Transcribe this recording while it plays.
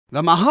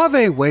The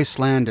Mojave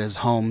Wasteland is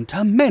home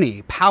to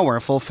many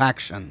powerful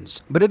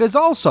factions, but it is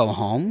also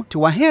home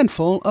to a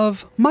handful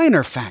of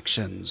minor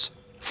factions.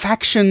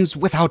 Factions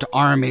without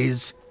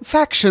armies,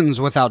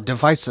 factions without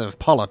divisive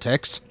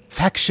politics,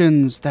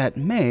 factions that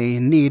may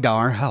need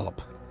our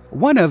help.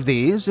 One of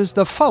these is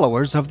the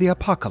Followers of the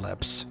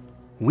Apocalypse.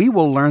 We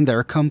will learn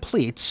their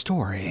complete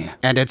story,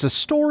 and it's a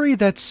story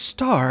that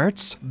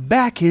starts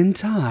back in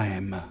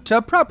time.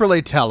 To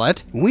properly tell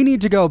it, we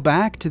need to go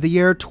back to the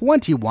year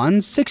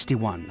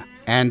 2161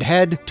 and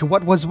head to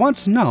what was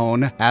once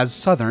known as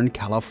Southern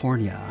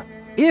California.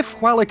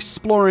 If, while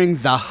exploring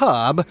the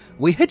hub,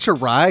 we hitch a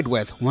ride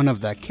with one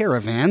of the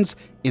caravans,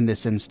 in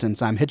this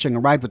instance I'm hitching a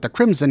ride with the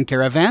Crimson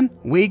Caravan,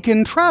 we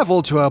can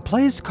travel to a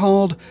place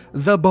called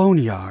the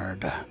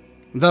Boneyard.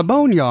 The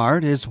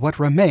Boneyard is what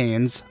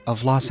remains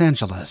of Los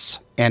Angeles,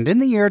 and in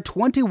the year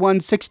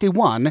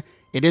 2161,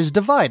 it is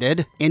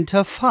divided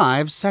into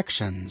 5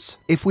 sections.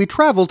 If we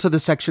travel to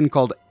the section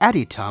called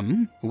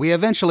Aditum, we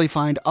eventually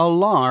find a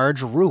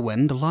large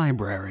ruined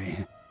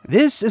library.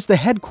 This is the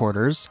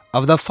headquarters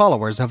of the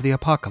Followers of the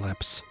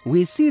Apocalypse.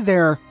 We see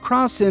their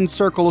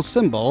cross-in-circle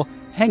symbol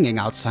hanging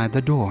outside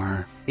the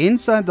door.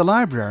 Inside the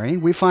library,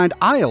 we find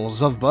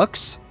aisles of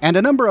books and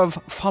a number of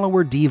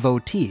follower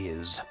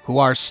devotees who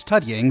are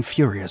studying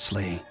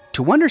furiously.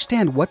 To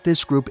understand what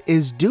this group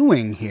is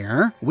doing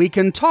here, we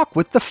can talk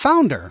with the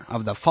founder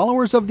of the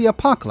Followers of the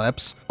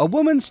Apocalypse, a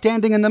woman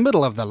standing in the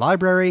middle of the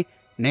library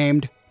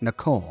named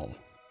Nicole.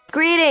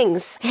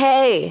 Greetings!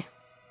 Hey!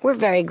 We're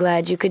very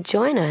glad you could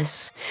join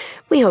us.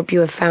 We hope you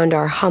have found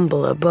our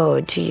humble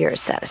abode to your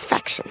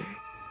satisfaction.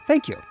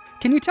 Thank you.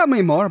 Can you tell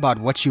me more about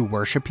what you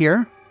worship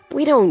here?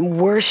 We don't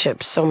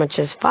worship so much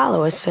as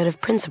follow a set of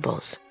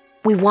principles.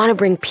 We want to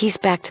bring peace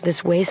back to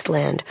this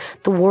wasteland.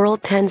 The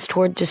world tends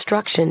toward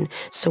destruction,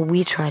 so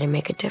we try to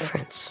make a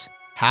difference.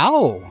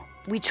 How?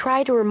 We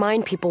try to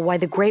remind people why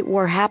the Great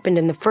War happened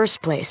in the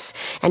first place,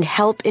 and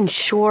help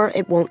ensure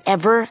it won't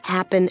ever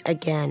happen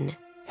again.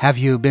 Have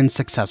you been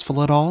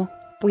successful at all?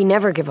 We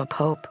never give up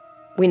hope.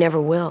 We never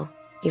will,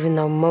 even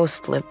though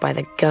most live by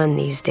the gun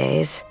these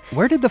days.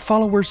 Where did the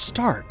followers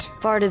start?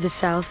 Far to the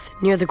south,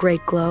 near the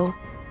Great Glow.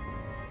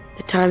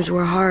 The times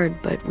were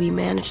hard, but we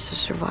managed to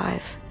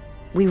survive.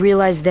 We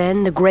realized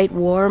then the Great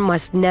War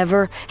must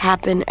never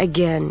happen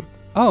again.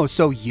 Oh,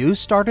 so you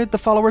started the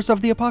Followers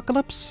of the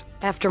Apocalypse?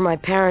 After my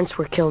parents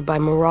were killed by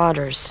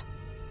marauders.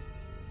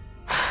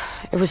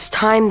 It was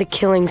time the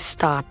killing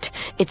stopped.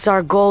 It's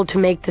our goal to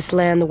make this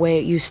land the way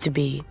it used to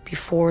be,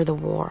 before the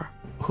war.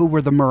 Who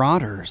were the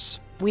marauders?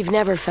 We've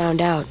never found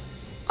out.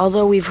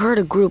 Although we've heard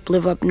a group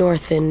live up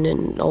north in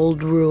an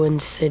old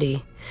ruined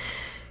city.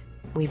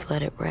 We've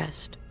let it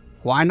rest.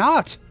 Why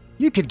not?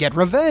 You could get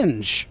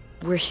revenge.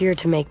 We're here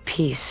to make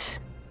peace,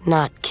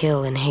 not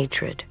kill in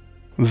hatred.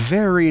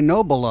 Very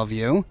noble of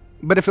you,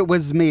 but if it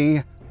was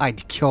me,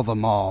 I'd kill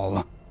them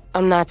all.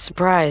 I'm not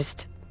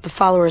surprised. The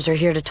followers are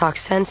here to talk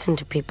sense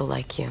into people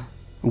like you.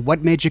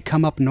 What made you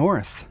come up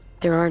north?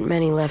 There aren't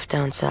many left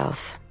down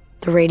south.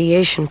 The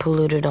radiation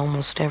polluted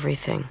almost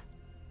everything.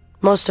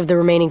 Most of the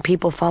remaining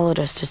people followed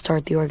us to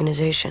start the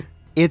organization.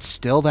 It's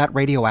still that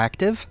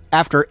radioactive?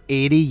 After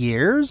 80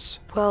 years?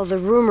 Well, the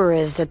rumor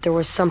is that there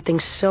was something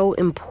so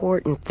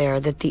important there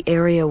that the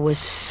area was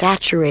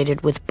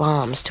saturated with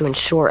bombs to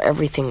ensure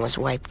everything was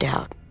wiped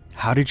out.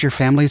 How did your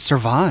family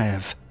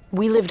survive?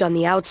 We lived on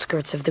the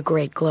outskirts of the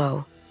Great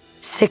Glow.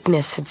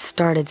 Sickness had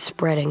started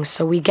spreading,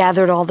 so we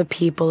gathered all the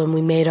people and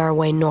we made our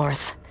way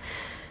north.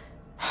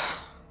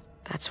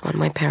 That's when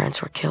my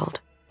parents were killed.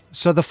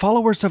 So the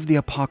Followers of the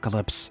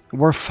Apocalypse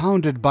were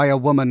founded by a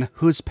woman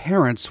whose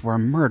parents were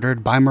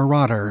murdered by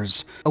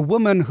marauders. A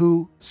woman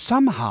who,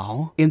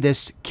 somehow, in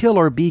this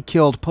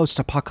kill-or-be-killed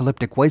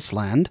post-apocalyptic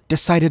wasteland,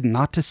 decided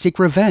not to seek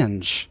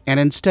revenge, and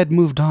instead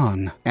moved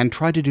on and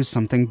tried to do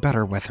something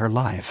better with her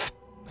life.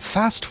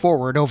 Fast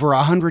forward over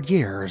 100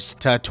 years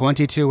to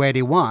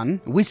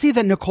 2281, we see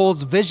that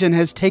Nicole's vision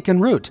has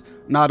taken root,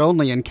 not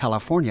only in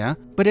California,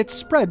 but it's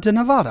spread to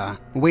Nevada.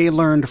 We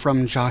learned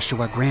from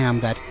Joshua Graham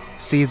that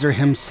Caesar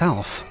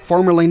himself,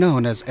 formerly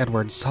known as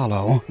Edward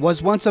Salo,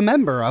 was once a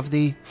member of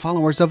the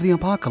Followers of the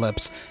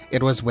Apocalypse.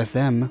 It was with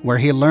them where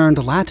he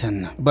learned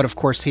Latin, but of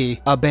course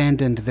he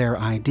abandoned their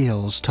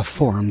ideals to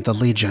form the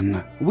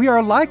Legion. We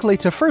are likely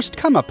to first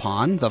come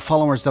upon the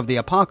Followers of the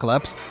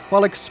Apocalypse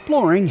while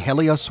exploring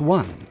Helios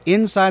 1.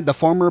 Inside the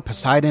former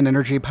Poseidon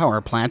Energy Power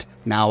Plant,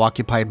 now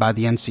occupied by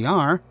the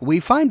NCR, we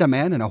find a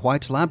man in a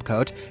white lab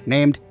coat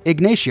named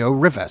Ignacio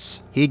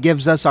Rivas. He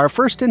gives us our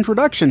first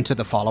introduction to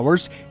the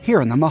Followers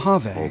here in the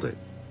Mojave. Hold it.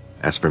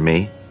 As for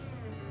me,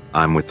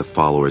 I'm with the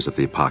Followers of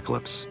the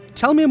Apocalypse.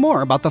 Tell me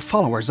more about the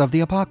Followers of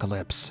the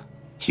Apocalypse.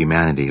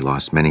 Humanity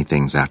lost many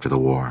things after the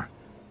war.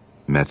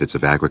 Methods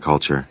of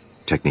agriculture,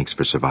 techniques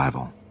for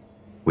survival.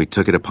 We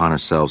took it upon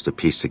ourselves to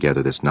piece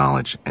together this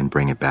knowledge and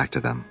bring it back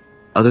to them.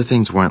 Other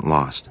things weren't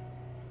lost,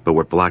 but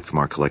were blocked from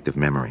our collective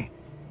memory.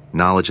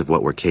 Knowledge of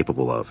what we're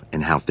capable of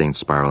and how things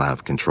spiral out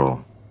of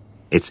control.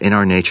 It's in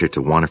our nature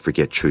to want to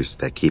forget truths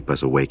that keep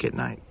us awake at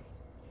night.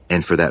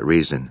 And for that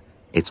reason,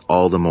 It's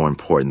all the more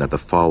important that the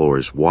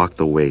followers walk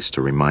the waste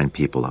to remind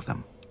people of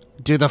them.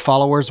 Do the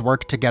followers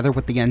work together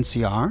with the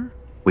NCR?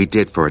 We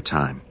did for a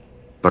time,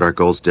 but our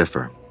goals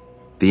differ.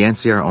 The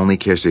NCR only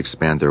cares to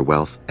expand their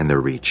wealth and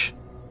their reach.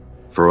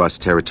 For us,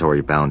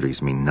 territory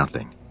boundaries mean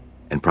nothing,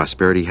 and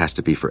prosperity has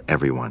to be for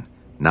everyone,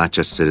 not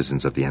just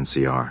citizens of the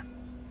NCR.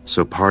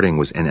 So parting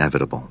was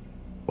inevitable.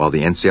 While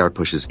the NCR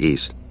pushes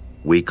east,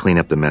 we clean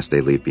up the mess they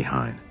leave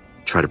behind,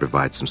 try to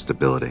provide some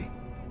stability.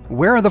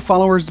 Where are the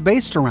followers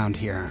based around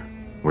here?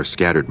 We're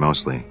scattered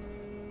mostly.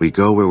 We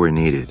go where we're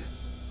needed.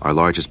 Our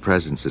largest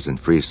presence is in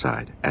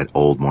Freeside, at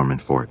Old Mormon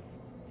Fort.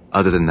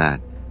 Other than that,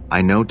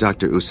 I know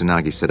Dr.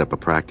 Usanagi set up a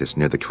practice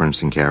near the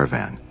Crimson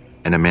Caravan,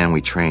 and a man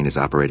we train is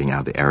operating out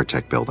of the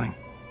Aerotech building.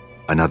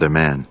 Another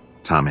man,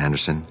 Tom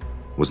Anderson,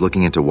 was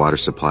looking into water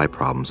supply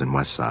problems in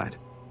Westside,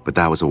 but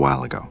that was a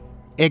while ago.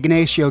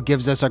 Ignacio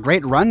gives us a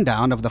great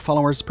rundown of the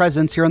followers'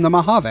 presence here in the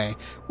Mojave.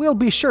 We'll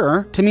be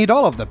sure to meet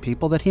all of the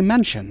people that he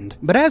mentioned.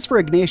 But as for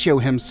Ignacio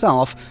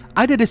himself,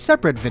 I did a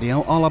separate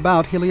video all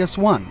about Helios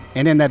 1,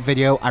 and in that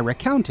video I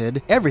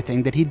recounted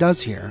everything that he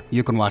does here.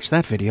 You can watch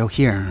that video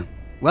here.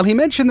 Well, he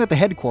mentioned that the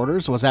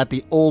headquarters was at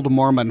the Old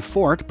Mormon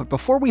Fort, but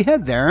before we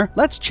head there,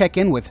 let's check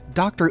in with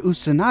Dr.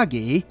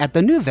 Usanagi at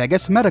the New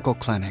Vegas Medical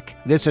Clinic.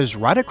 This is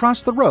right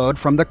across the road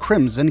from the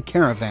Crimson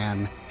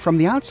Caravan. From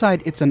the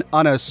outside, it's an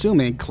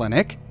unassuming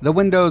clinic. The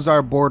windows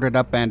are boarded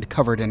up and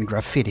covered in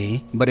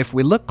graffiti, but if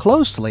we look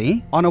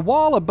closely, on a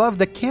wall above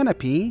the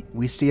canopy,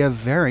 we see a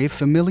very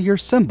familiar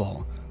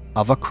symbol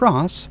of a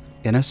cross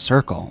in a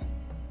circle.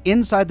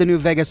 Inside the New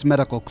Vegas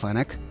Medical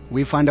Clinic,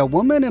 we find a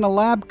woman in a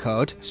lab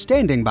coat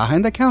standing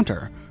behind the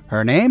counter.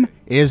 Her name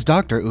is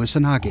Dr.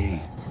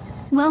 Usanagi.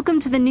 Welcome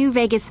to the New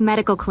Vegas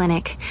Medical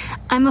Clinic.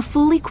 I'm a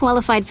fully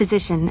qualified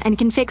physician and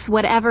can fix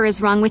whatever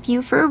is wrong with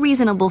you for a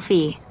reasonable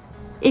fee.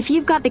 If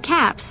you've got the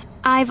caps,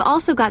 I've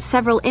also got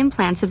several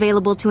implants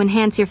available to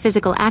enhance your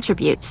physical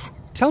attributes.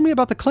 Tell me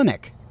about the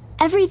clinic.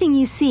 Everything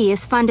you see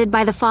is funded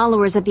by the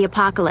followers of the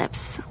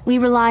apocalypse. We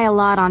rely a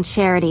lot on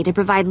charity to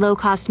provide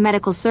low-cost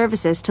medical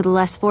services to the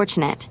less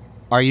fortunate.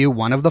 Are you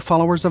one of the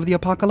followers of the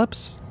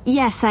apocalypse?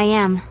 Yes, I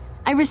am.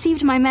 I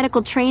received my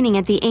medical training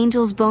at the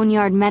Angels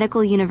Boneyard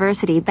Medical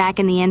University back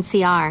in the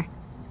NCR.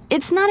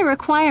 It's not a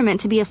requirement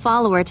to be a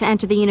follower to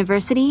enter the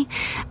university,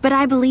 but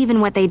I believe in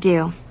what they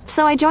do,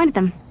 so I joined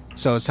them.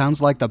 So it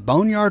sounds like the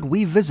boneyard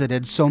we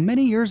visited so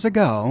many years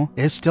ago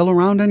is still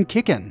around and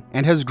kicking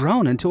and has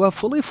grown into a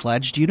fully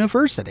fledged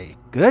university.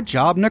 Good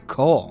job,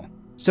 Nicole.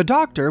 So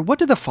doctor, what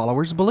do the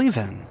followers believe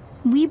in?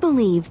 We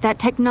believe that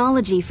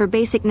technology for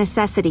basic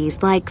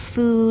necessities like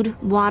food,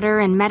 water,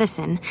 and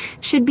medicine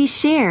should be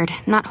shared,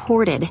 not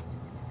hoarded.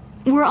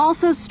 We're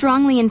also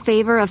strongly in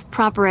favor of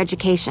proper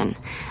education.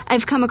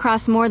 I've come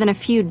across more than a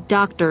few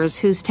doctors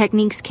whose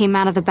techniques came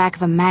out of the back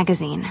of a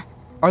magazine.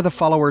 Are the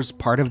followers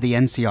part of the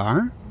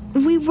NCR?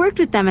 We've worked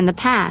with them in the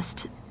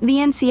past. The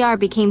NCR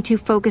became too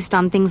focused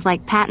on things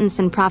like patents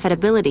and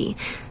profitability,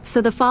 so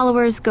the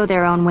followers go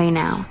their own way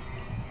now.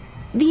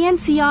 The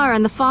NCR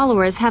and the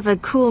followers have a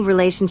cool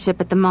relationship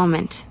at the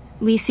moment.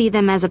 We see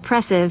them as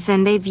oppressive,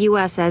 and they view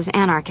us as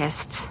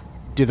anarchists.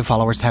 Do the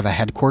followers have a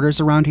headquarters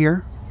around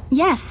here?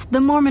 Yes,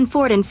 the Mormon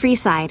Fort in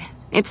Freeside.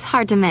 It's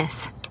hard to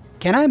miss.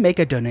 Can I make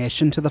a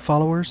donation to the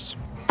followers?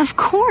 Of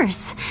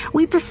course.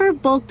 We prefer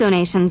bulk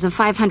donations of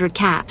 500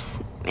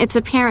 caps. It's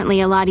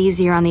apparently a lot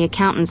easier on the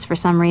accountants for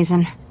some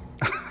reason.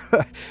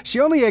 She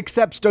only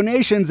accepts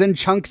donations in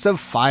chunks of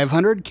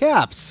 500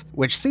 caps,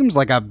 which seems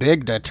like a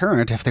big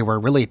deterrent if they were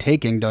really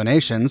taking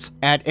donations.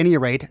 At any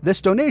rate,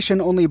 this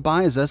donation only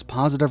buys us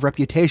positive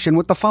reputation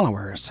with the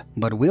followers,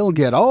 but we'll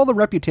get all the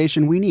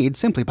reputation we need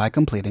simply by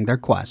completing their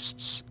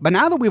quests. But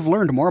now that we've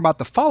learned more about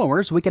the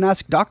followers, we can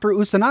ask Dr.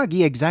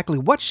 Usanagi exactly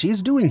what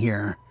she's doing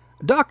here.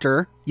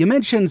 Doctor, you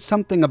mentioned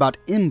something about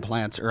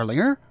implants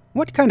earlier.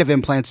 What kind of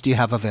implants do you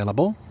have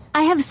available?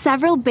 I have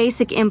several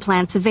basic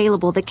implants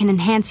available that can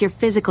enhance your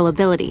physical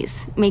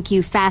abilities, make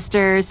you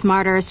faster,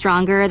 smarter,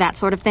 stronger, that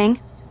sort of thing.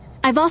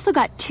 I've also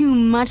got two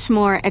much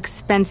more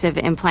expensive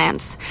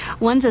implants.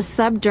 One's a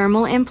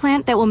subdermal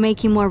implant that will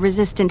make you more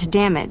resistant to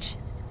damage.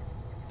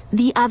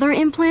 The other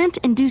implant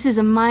induces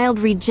a mild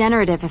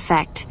regenerative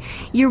effect.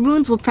 Your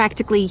wounds will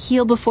practically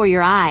heal before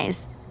your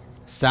eyes.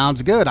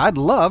 Sounds good. I'd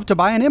love to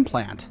buy an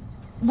implant.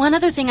 One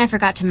other thing I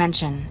forgot to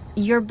mention.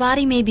 Your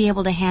body may be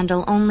able to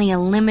handle only a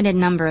limited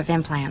number of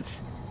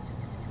implants.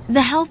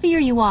 The healthier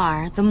you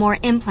are, the more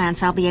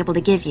implants I'll be able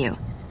to give you.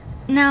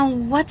 Now,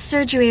 what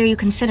surgery are you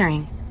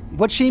considering?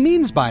 What she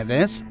means by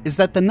this is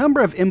that the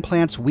number of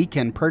implants we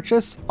can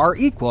purchase are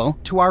equal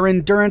to our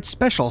endurance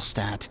special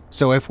stat.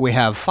 So if we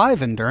have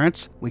 5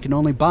 endurance, we can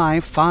only buy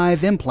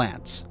 5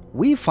 implants.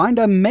 We find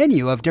a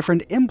menu of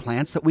different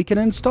implants that we can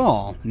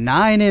install,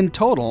 9 in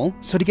total,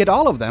 so to get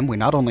all of them, we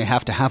not only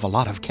have to have a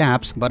lot of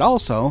caps, but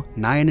also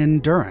 9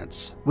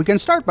 endurance. We can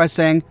start by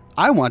saying,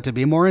 I want to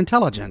be more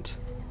intelligent.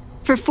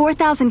 For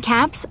 4,000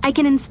 caps, I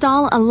can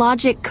install a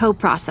logic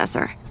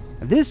coprocessor.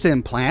 This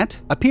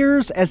implant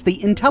appears as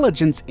the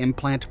intelligence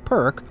implant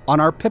perk on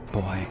our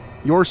Pip-Boy.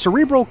 Your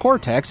cerebral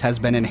cortex has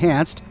been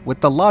enhanced with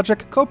the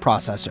logic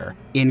coprocessor,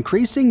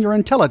 increasing your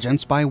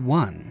intelligence by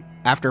 1.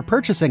 After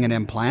purchasing an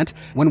implant,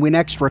 when we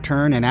next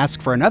return and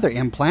ask for another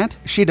implant,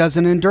 she does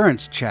an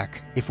endurance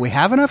check. If we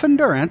have enough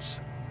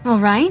endurance... All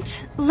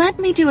right, let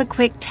me do a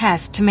quick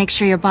test to make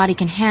sure your body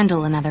can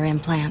handle another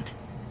implant.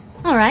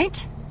 All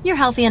right, you're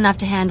healthy enough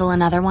to handle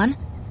another one.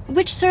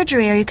 Which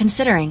surgery are you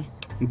considering?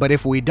 But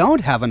if we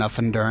don't have enough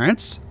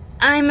endurance...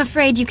 I'm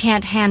afraid you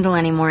can't handle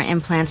any more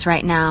implants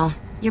right now.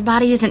 Your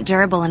body isn't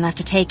durable enough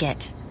to take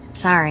it.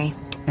 Sorry.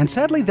 And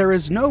sadly, there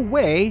is no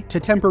way to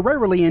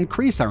temporarily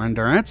increase our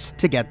endurance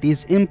to get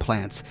these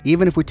implants.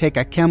 Even if we take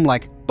a chem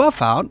like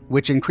Buff Out,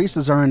 which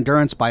increases our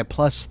endurance by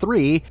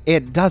 +3,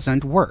 it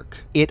doesn't work.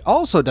 It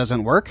also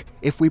doesn't work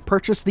if we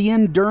purchase the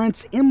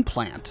endurance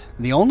implant.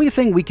 The only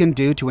thing we can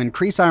do to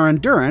increase our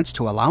endurance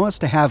to allow us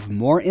to have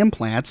more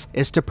implants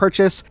is to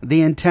purchase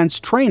the intense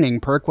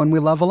training perk when we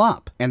level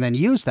up, and then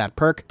use that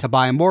perk to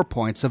buy more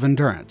points of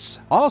endurance.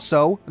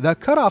 Also, the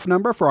cutoff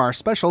number for our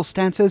special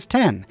stats is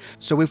 10,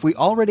 so if we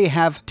already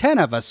have 10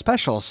 of a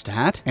special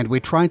stat, and we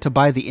try to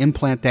buy the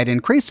implant that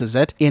increases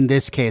it, in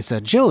this case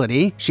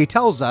agility, she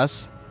tells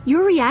us,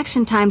 your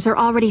reaction times are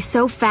already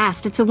so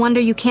fast, it's a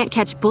wonder you can't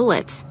catch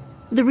bullets.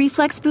 The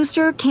reflex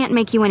booster can't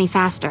make you any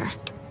faster.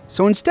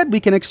 So instead we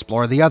can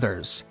explore the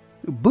others.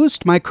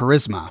 Boost my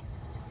charisma.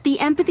 The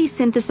empathy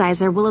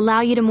synthesizer will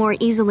allow you to more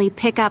easily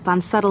pick up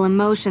on subtle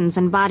emotions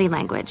and body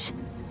language.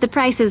 The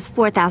price is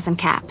 4,000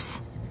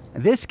 caps.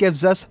 This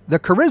gives us the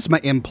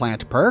Charisma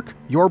Implant perk.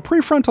 Your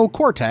prefrontal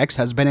cortex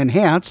has been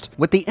enhanced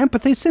with the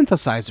Empathy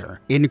Synthesizer,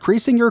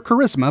 increasing your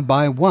charisma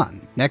by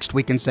 1. Next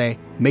we can say,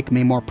 make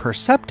me more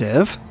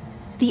perceptive.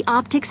 The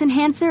Optics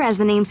Enhancer, as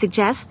the name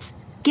suggests,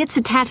 gets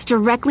attached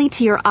directly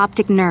to your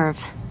optic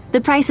nerve.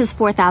 The price is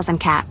 4,000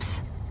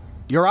 caps.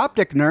 Your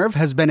optic nerve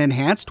has been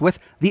enhanced with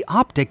the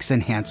Optics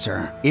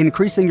Enhancer,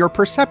 increasing your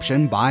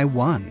perception by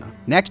 1.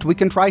 Next we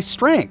can try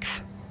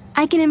Strength.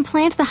 I can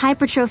implant the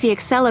Hypertrophy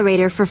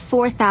Accelerator for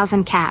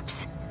 4,000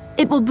 caps.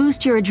 It will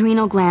boost your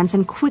adrenal glands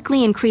and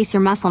quickly increase your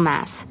muscle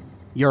mass.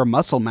 Your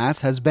muscle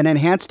mass has been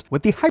enhanced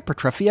with the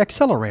Hypertrophy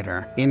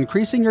Accelerator,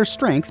 increasing your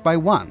strength by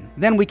 1.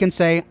 Then we can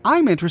say,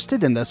 I'm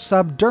interested in the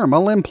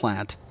subdermal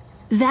implant.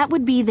 That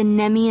would be the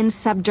Nemean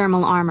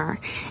Subdermal Armor.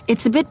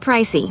 It's a bit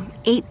pricey,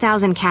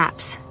 8,000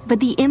 caps, but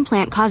the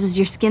implant causes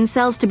your skin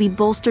cells to be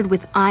bolstered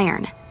with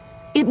iron.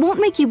 It won't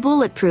make you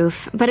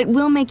bulletproof, but it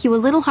will make you a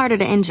little harder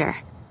to injure.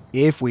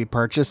 If we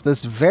purchase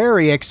this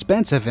very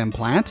expensive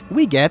implant,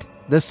 we get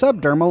the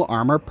Subdermal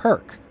Armor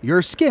perk.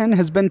 Your skin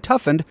has been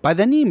toughened by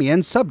the Nemean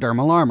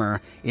Subdermal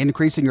Armor,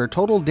 increasing your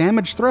total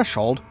damage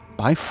threshold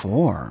by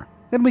 4.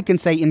 Then we can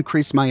say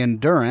increase my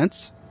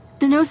endurance.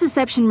 The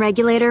nociception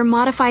regulator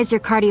modifies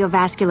your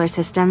cardiovascular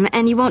system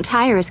and you won't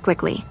tire as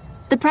quickly.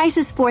 The price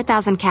is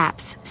 4,000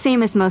 caps,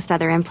 same as most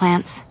other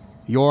implants.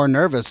 Your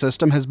nervous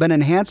system has been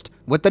enhanced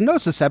with the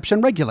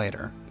nociception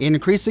regulator,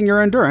 increasing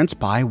your endurance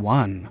by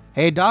 1.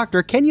 Hey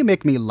doctor, can you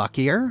make me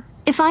luckier?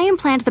 If I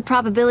implant the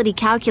probability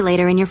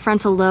calculator in your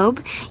frontal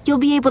lobe, you'll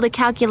be able to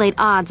calculate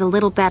odds a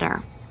little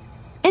better.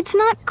 It's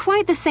not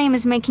quite the same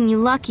as making you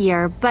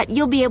luckier, but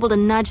you'll be able to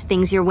nudge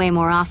things your way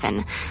more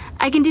often.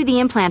 I can do the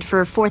implant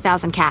for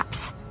 4,000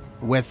 caps.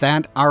 With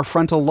that, our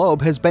frontal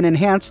lobe has been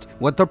enhanced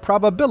with the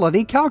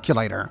probability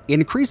calculator,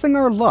 increasing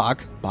our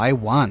luck by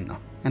 1.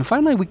 And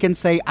finally, we can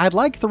say, I'd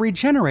like the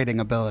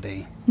regenerating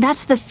ability.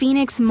 That's the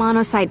Phoenix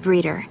Monocyte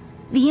Breeder.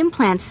 The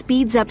implant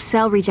speeds up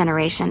cell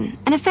regeneration,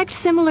 an effect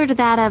similar to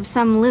that of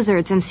some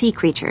lizards and sea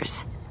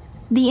creatures.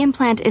 The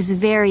implant is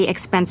very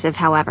expensive,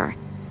 however,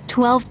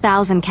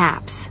 12,000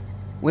 caps.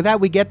 With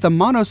that, we get the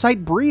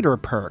Monocyte Breeder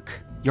perk.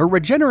 Your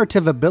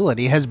regenerative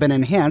ability has been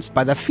enhanced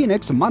by the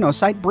Phoenix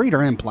Monocyte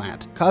Breeder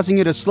implant, causing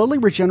you to slowly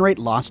regenerate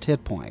lost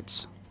hit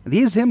points.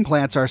 These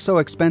implants are so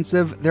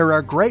expensive, they're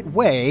a great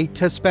way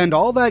to spend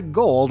all that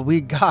gold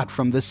we got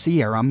from the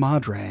Sierra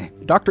Madre.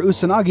 Dr.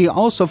 Usanagi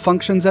also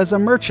functions as a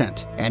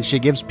merchant, and she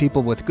gives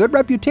people with good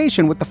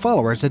reputation with the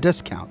followers a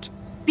discount.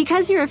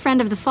 Because you're a friend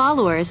of the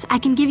followers, I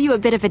can give you a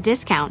bit of a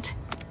discount.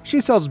 She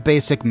sells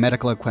basic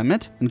medical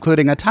equipment,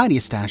 including a tiny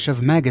stash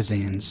of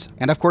magazines.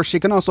 And of course, she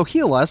can also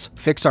heal us,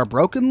 fix our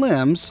broken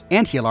limbs,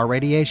 and heal our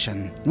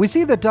radiation. We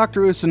see that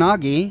Dr.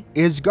 Usanagi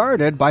is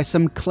guarded by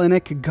some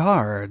clinic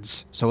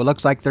guards. So it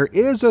looks like there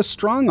is a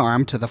strong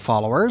arm to the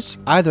followers.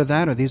 Either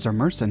that or these are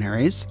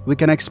mercenaries. We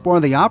can explore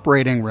the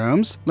operating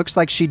rooms. Looks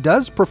like she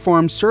does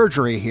perform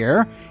surgery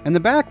here. In the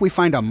back, we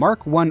find a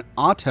Mark I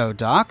auto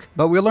dock,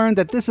 but we learn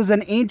that this is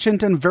an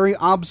ancient and very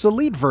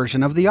obsolete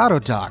version of the auto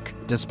dock.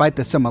 Despite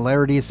the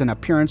similarities in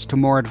appearance to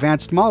more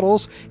advanced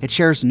models, it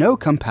shares no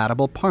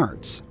compatible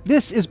parts.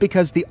 This is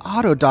because the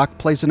autodock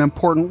plays an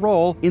important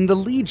role in the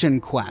Legion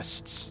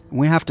quests.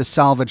 We have to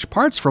salvage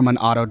parts from an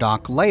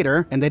autodock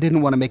later, and they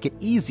didn't want to make it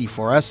easy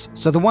for us,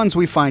 so the ones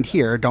we find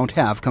here don't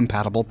have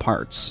compatible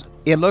parts.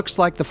 It looks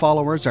like the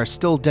followers are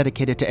still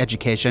dedicated to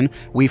education.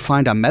 We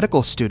find a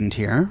medical student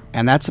here,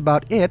 and that's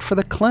about it for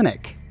the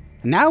clinic.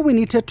 Now we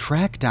need to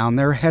track down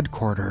their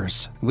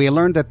headquarters. We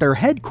learned that their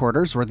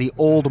headquarters were the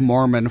Old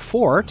Mormon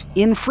Fort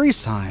in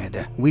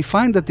Freeside. We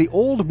find that the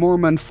Old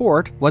Mormon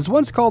Fort was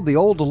once called the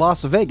Old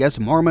Las Vegas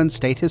Mormon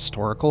State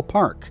Historical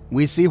Park.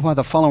 We see why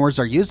the followers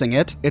are using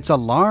it. It's a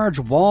large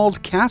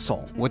walled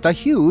castle with a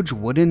huge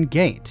wooden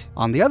gate.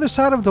 On the other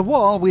side of the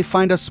wall, we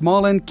find a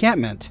small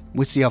encampment.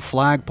 We see a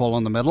flagpole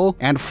in the middle,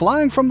 and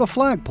flying from the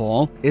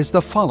flagpole is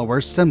the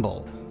followers'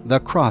 symbol, the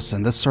cross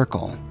in the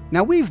circle.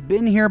 Now we've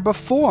been here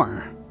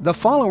before. The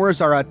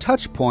followers are a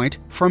touch point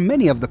for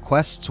many of the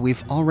quests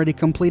we've already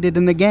completed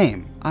in the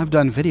game. I've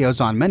done videos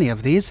on many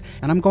of these,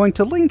 and I'm going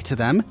to link to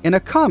them in a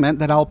comment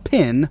that I'll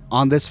pin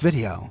on this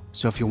video.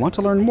 So if you want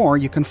to learn more,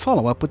 you can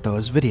follow up with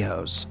those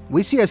videos.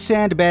 We see a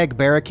sandbag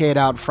barricade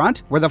out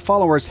front where the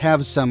followers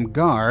have some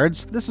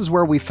guards. This is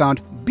where we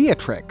found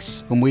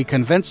Beatrix, whom we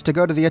convinced to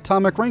go to the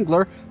Atomic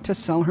Wrangler to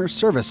sell her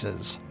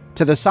services.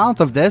 To the south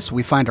of this,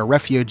 we find a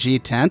refugee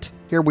tent.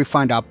 Here we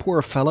find a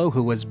poor fellow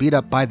who was beat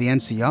up by the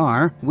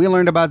NCR. We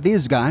learned about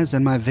these guys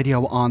in my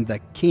video on the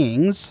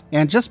Kings.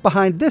 And just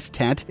behind this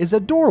tent is a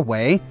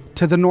doorway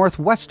to the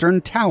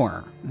northwestern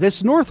tower.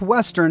 This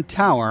northwestern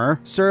tower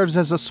serves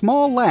as a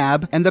small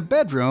lab and the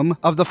bedroom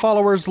of the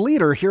followers'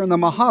 leader here in the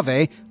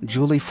Mojave,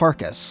 Julie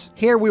Farkas.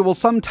 Here we will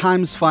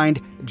sometimes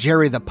find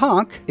Jerry the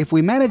Punk if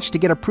we manage to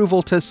get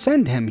approval to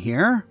send him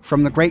here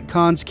from the Great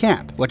Khan's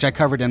camp, which I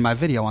covered in my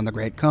video on the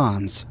Great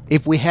Khans.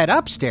 If we head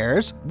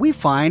upstairs, we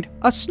find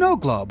a snow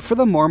globe for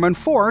the Mormon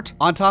fort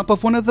on top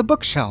of one of the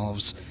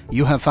bookshelves.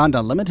 You have found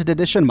a limited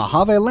edition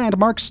Mojave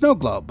Landmark snow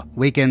globe.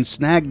 We can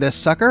snag this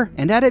sucker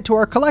and add it to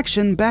our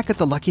collection back at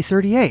the Lucky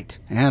 38.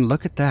 And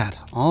look at that,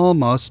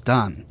 almost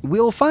done.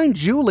 We'll find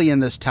Julie in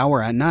this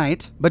tower at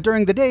night, but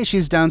during the day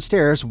she's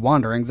downstairs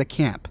wandering the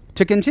camp.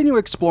 To continue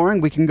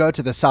exploring, we can go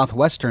to the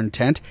southwestern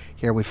tent.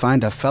 Here we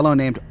find a fellow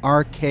named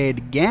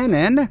Arcade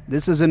Gannon.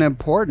 This is an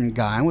important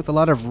guy with a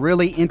lot of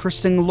really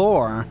interesting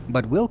lore,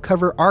 but we'll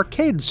cover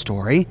Arcade's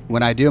story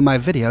when I do my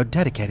video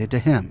dedicated to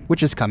him,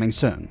 which is coming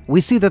soon. We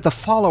see that the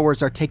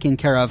followers are taking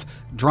care of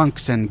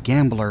drunks and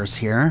gamblers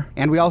here,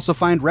 and we also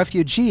find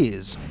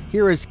refugees.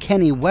 Here is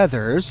Kenny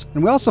Weathers,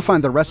 and we also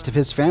find the rest of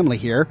his family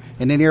here.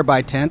 In a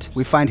nearby tent,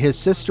 we find his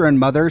sister and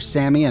mother,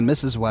 Sammy and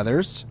Mrs.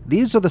 Weathers.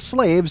 These are the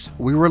slaves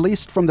we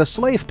released from the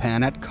slave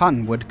pen at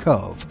Cottonwood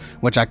Cove,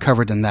 which I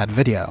covered in that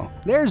video.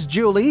 There's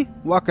Julie,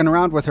 walking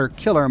around with her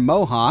killer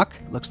mohawk.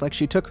 Looks like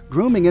she took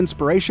grooming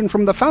inspiration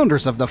from the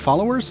founders of the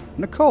followers,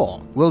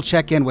 Nicole. We'll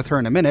check in with her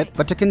in a minute,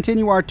 but to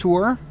continue our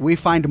tour, we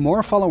find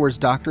more followers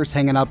doctors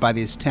hanging out by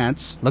these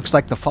tents. Looks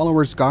like the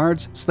followers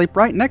guards sleep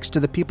right next to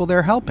the people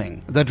they're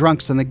helping, the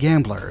drunks and the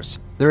gamblers.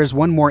 There is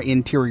one more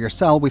interior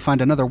cell. We find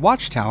another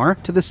watchtower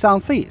to the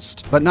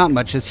southeast, but not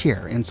much is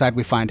here. Inside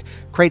we find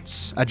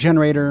crates, a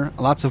generator,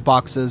 lots of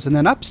boxes, and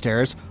then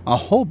upstairs, a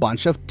whole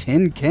bunch of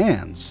tin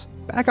cans.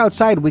 Back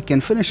outside, we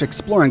can finish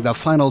exploring the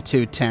final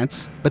two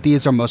tents, but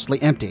these are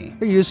mostly empty.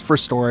 They're used for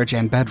storage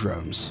and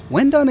bedrooms.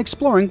 When done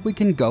exploring, we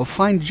can go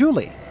find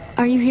Julie.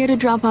 Are you here to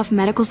drop off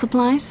medical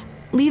supplies?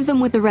 Leave them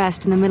with the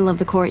rest in the middle of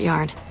the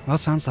courtyard. Well,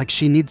 sounds like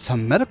she needs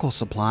some medical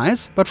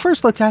supplies. But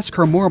first, let's ask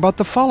her more about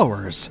the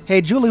followers. Hey,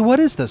 Julie, what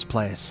is this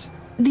place?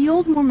 The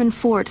Old Mormon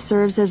Fort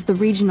serves as the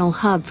regional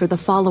hub for the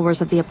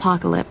followers of the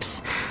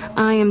Apocalypse.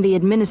 I am the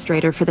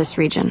administrator for this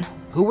region.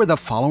 Who were the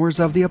followers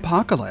of the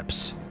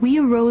Apocalypse? We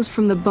arose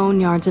from the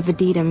boneyards of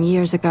Edidam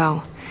years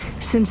ago.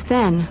 Since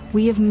then,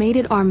 we have made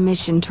it our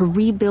mission to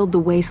rebuild the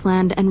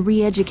wasteland and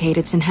re-educate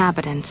its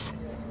inhabitants.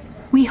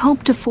 We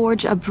hope to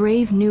forge a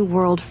brave new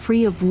world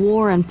free of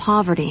war and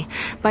poverty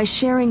by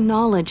sharing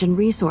knowledge and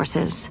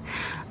resources.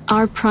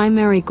 Our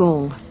primary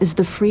goal is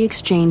the free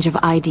exchange of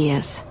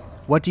ideas.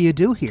 What do you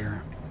do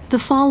here? The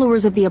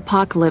followers of the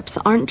Apocalypse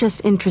aren't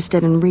just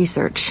interested in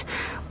research.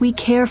 We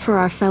care for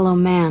our fellow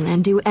man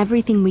and do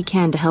everything we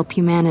can to help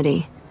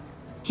humanity.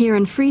 Here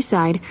in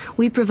Freeside,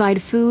 we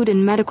provide food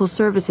and medical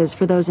services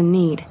for those in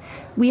need.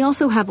 We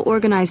also have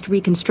organized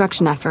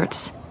reconstruction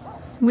efforts.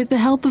 With the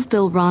help of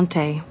Bill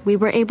Ronte, we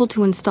were able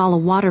to install a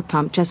water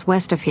pump just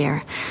west of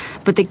here,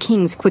 but the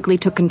Kings quickly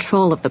took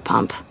control of the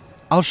pump.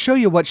 I'll show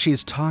you what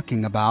she's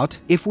talking about.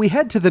 If we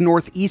head to the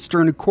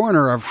northeastern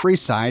corner of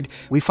Freeside,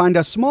 we find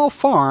a small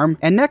farm,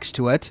 and next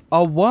to it,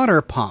 a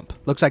water pump.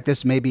 Looks like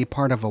this may be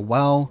part of a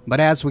well, but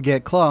as we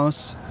get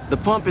close... The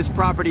pump is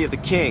property of the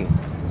king.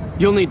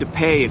 You'll need to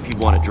pay if you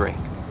want a drink.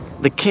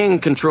 The king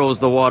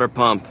controls the water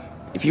pump.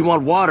 If you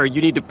want water,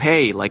 you need to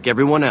pay like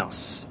everyone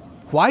else.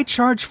 Why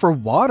charge for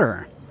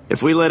water?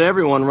 If we let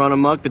everyone run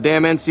amok, the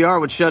damn NCR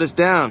would shut us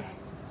down.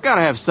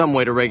 Gotta have some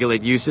way to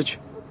regulate usage.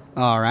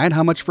 All right,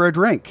 how much for a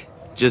drink?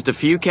 Just a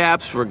few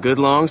caps for a good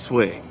long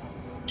swig.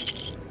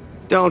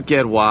 Don't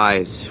get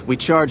wise. We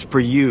charge per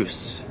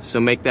use, so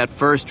make that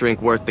first drink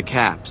worth the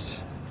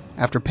caps.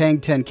 After paying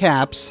 10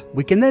 caps,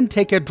 we can then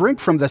take a drink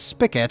from the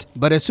spigot,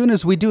 but as soon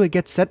as we do, it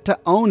gets set to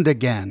owned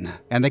again,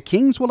 and the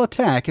Kings will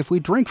attack if we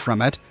drink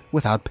from it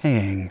without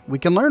paying. We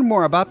can learn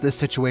more about this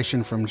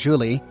situation from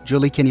Julie.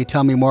 Julie, can you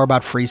tell me more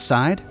about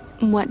Freeside?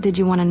 What did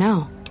you want to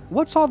know?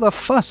 What's all the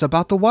fuss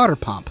about the water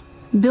pump?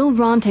 Bill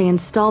Ronte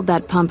installed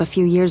that pump a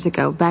few years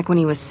ago, back when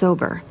he was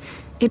sober.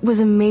 It was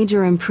a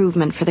major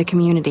improvement for the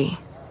community.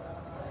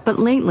 But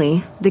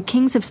lately, the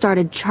Kings have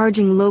started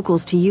charging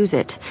locals to use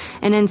it,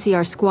 and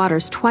NCR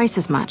squatters twice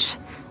as much.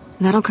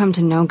 That'll come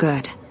to no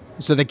good.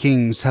 So the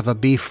Kings have a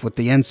beef with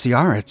the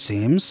NCR, it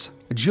seems.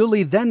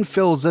 Julie then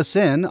fills us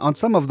in on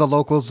some of the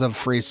locals of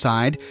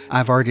Freeside.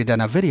 I've already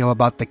done a video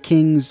about the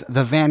Kings,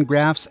 the Van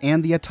Graffs,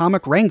 and the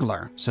Atomic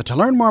Wrangler. So to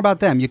learn more about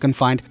them, you can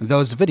find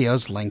those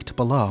videos linked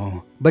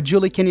below. But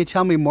Julie, can you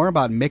tell me more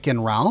about Mick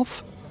and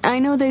Ralph? I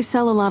know they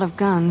sell a lot of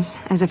guns,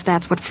 as if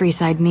that's what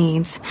Freeside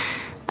needs.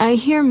 I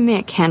hear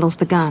Mick handles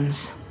the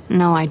guns.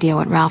 No idea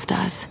what Ralph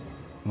does.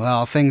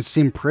 Well, things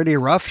seem pretty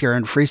rough here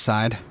in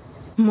Freeside.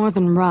 More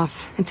than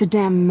rough, it's a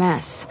damn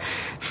mess.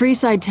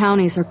 Freeside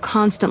townies are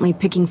constantly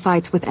picking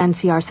fights with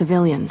NCR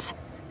civilians.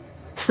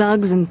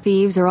 Thugs and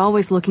thieves are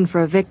always looking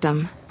for a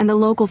victim, and the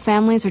local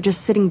families are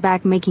just sitting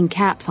back making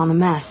caps on the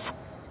mess.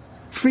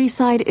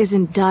 Freeside is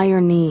in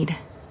dire need,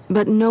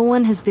 but no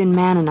one has been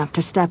man enough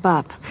to step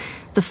up.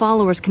 The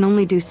followers can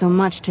only do so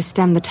much to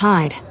stem the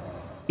tide.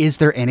 Is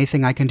there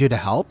anything I can do to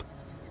help?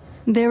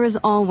 There is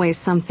always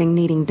something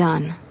needing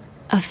done.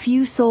 A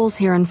few souls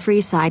here in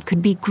Freeside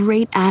could be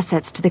great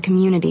assets to the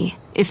community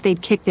if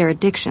they'd kick their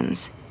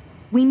addictions.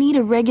 We need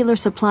a regular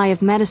supply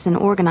of medicine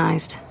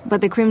organized, but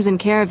the Crimson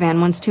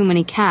Caravan wants too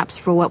many caps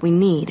for what we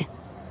need.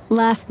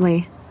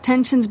 Lastly,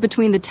 tensions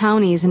between the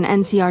townies and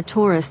NCR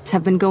tourists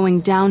have been going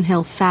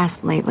downhill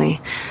fast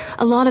lately.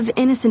 A lot of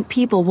innocent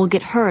people will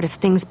get hurt if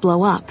things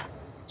blow up.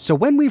 So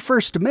when we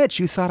first met,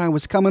 you thought I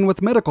was coming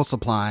with medical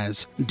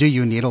supplies. Do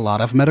you need a lot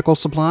of medical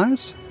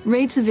supplies?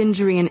 Rates of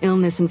injury and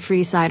illness in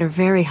Freeside are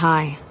very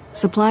high.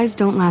 Supplies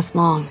don't last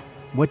long.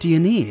 What do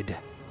you need?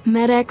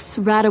 Med-X,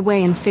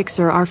 Radaway, and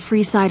Fixer are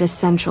Freeside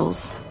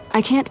essentials.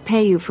 I can't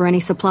pay you for any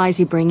supplies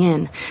you bring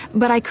in,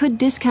 but I could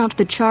discount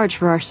the charge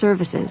for our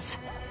services.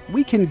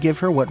 We can give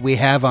her what we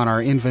have on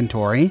our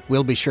inventory.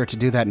 We'll be sure to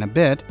do that in a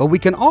bit, but we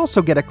can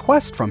also get a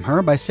quest from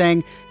her by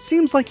saying,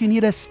 "Seems like you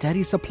need a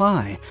steady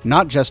supply,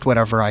 not just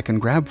whatever I can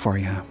grab for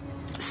you."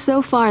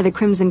 So far, the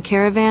Crimson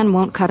Caravan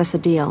won't cut us a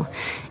deal.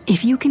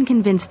 If you can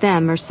convince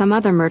them or some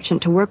other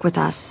merchant to work with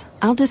us,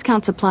 I'll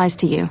discount supplies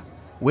to you.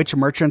 Which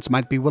merchants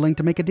might be willing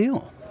to make a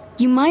deal?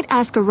 You might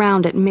ask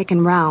around at Mick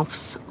and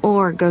Ralph's,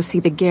 or go see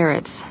the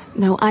Garretts,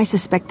 though I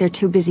suspect they're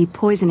too busy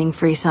poisoning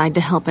Freeside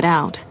to help it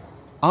out.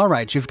 All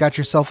right, you've got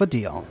yourself a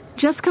deal.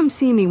 Just come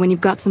see me when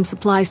you've got some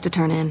supplies to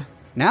turn in.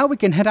 Now we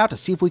can head out to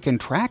see if we can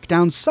track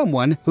down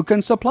someone who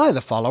can supply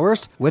the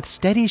followers with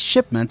steady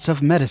shipments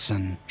of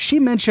medicine. She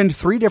mentioned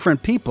 3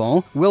 different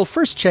people. We'll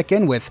first check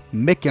in with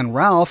Mick and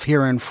Ralph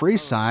here in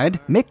Freeside.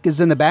 Mick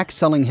is in the back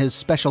selling his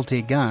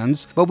specialty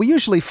guns, but we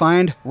usually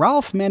find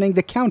Ralph manning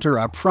the counter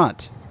up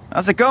front.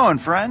 How's it going,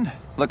 friend?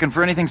 Looking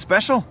for anything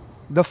special?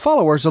 The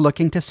followers are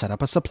looking to set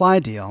up a supply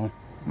deal.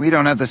 We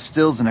don't have the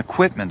stills and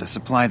equipment to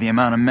supply the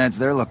amount of meds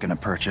they're looking to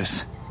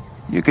purchase.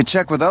 You could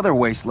check with other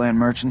wasteland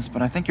merchants,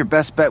 but I think your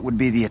best bet would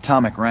be the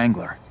Atomic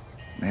Wrangler.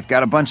 They've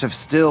got a bunch of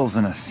stills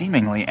and a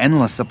seemingly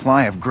endless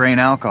supply of grain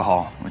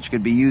alcohol, which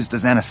could be used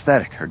as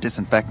anesthetic or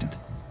disinfectant.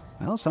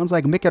 Well, sounds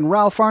like Mick and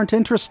Ralph aren't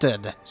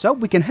interested. So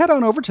we can head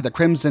on over to the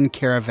Crimson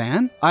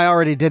Caravan. I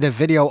already did a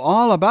video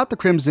all about the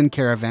Crimson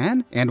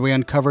Caravan, and we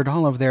uncovered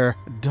all of their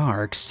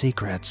dark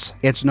secrets.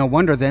 It's no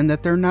wonder then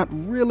that they're not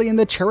really in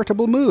the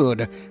charitable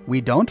mood.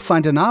 We don't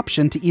find an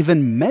option to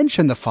even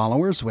mention the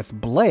followers with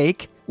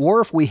Blake.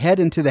 Or if we head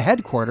into the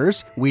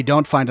headquarters, we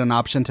don't find an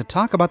option to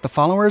talk about the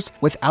followers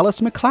with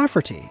Alice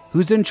McClafferty,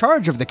 who's in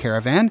charge of the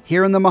caravan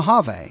here in the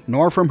Mojave,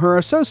 nor from her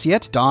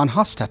associate, Don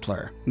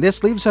Hostetler.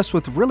 This leaves us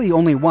with really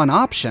only one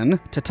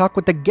option, to talk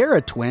with the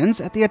Garrett twins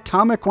at the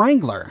Atomic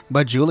Wrangler.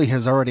 But Julie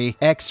has already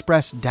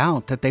expressed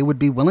doubt that they would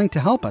be willing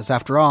to help us.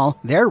 After all,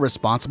 they're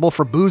responsible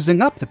for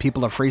boozing up the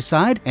people of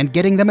Freeside and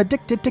getting them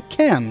addicted to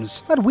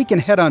chems. But we can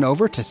head on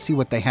over to see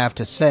what they have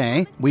to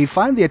say. We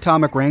find the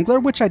Atomic Wrangler,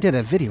 which I did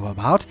a video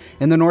about,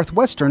 in the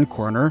northwestern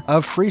corner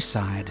of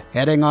Freeside.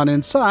 Heading on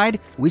inside,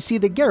 we see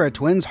the Garrett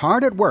twins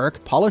hard at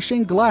work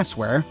polishing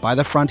glassware by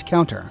the front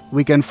counter.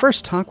 We can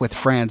first talk with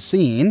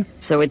Francine.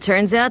 So it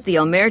turns out the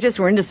Emeritus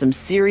were into some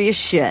serious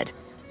shit.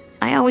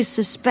 I always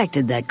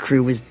suspected that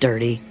crew was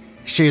dirty.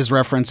 She's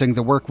referencing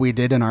the work we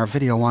did in our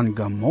video on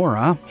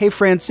Gamora. Hey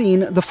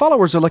Francine, the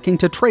followers are looking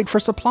to trade for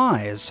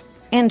supplies.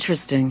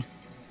 Interesting.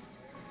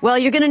 Well,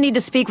 you're gonna need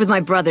to speak with my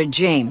brother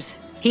James.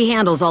 He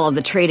handles all of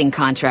the trading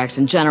contracts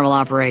and general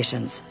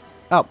operations.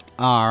 Oh,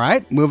 all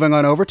right. Moving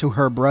on over to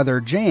her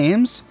brother,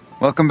 James.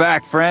 Welcome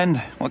back, friend.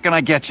 What can I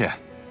get you?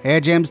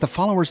 Hey, James, the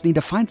followers need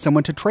to find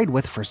someone to trade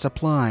with for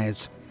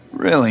supplies.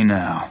 Really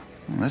now?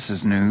 Well, this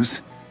is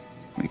news.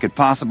 We could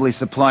possibly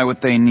supply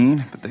what they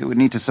need, but they would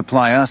need to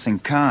supply us in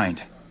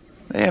kind.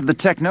 They have the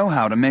tech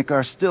know-how to make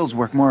our stills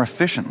work more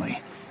efficiently.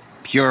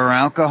 Pure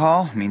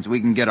alcohol means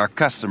we can get our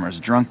customers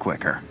drunk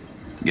quicker.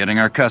 Getting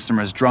our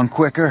customers drunk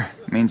quicker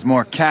means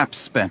more caps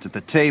spent at the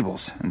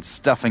tables and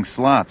stuffing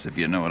slots, if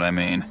you know what I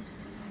mean.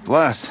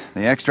 Plus,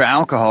 the extra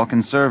alcohol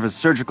can serve as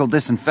surgical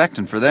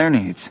disinfectant for their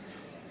needs.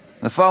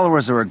 The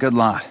followers are a good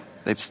lot.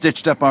 They've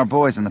stitched up our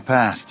boys in the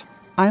past.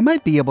 I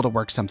might be able to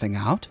work something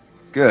out.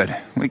 Good.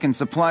 We can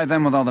supply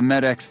them with all the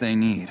med-X they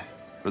need.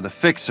 For the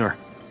fixer,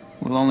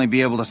 we'll only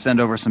be able to send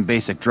over some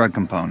basic drug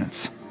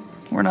components.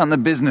 We're not in the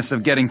business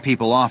of getting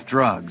people off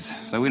drugs,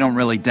 so we don't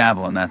really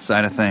dabble in that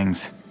side of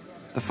things.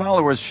 The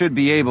followers should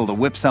be able to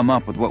whip some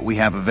up with what we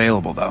have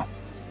available, though.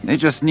 They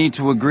just need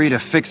to agree to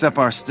fix up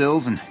our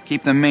stills and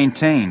keep them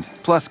maintained,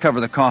 plus cover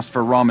the cost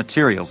for raw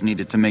materials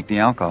needed to make the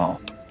alcohol.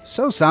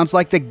 So sounds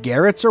like the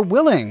Garretts are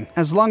willing,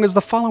 as long as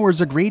the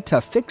followers agree to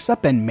fix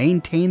up and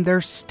maintain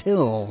their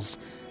stills.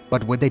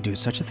 But would they do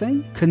such a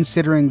thing,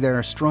 considering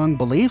their strong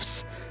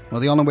beliefs?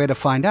 Well, the only way to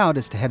find out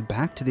is to head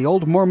back to the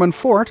old Mormon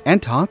fort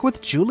and talk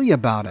with Julie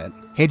about it.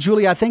 Hey,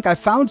 Julie, I think I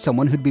found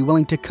someone who'd be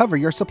willing to cover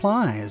your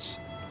supplies.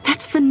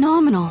 That's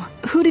phenomenal.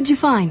 Who did you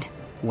find?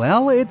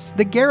 Well, it's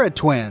the Garrett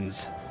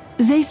twins.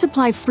 They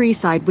supply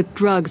Freeside with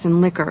drugs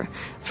and liquor.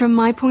 From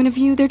my point of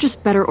view, they're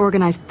just better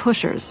organized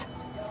pushers.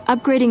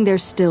 Upgrading their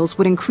stills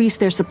would increase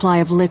their supply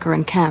of liquor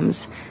and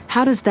chems.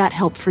 How does that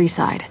help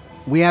Freeside?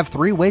 We have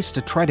 3 ways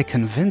to try to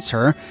convince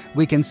her.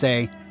 We can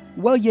say,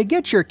 well, you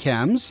get your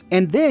chems,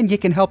 and then you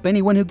can help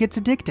anyone who gets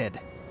addicted.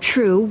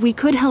 True, we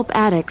could help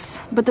addicts,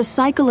 but the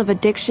cycle of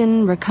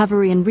addiction,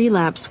 recovery, and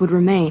relapse would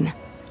remain.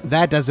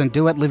 That doesn't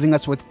do it, leaving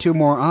us with 2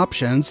 more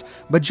options,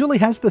 but Julie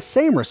has the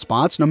same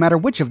response no matter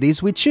which of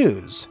these we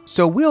choose.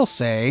 So we'll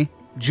say,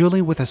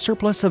 Julie, with a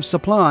surplus of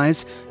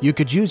supplies, you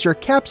could use your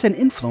caps and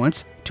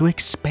influence to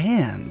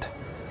expand.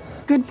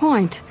 Good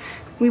point.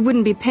 We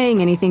wouldn't be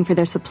paying anything for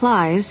their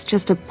supplies,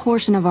 just a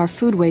portion of our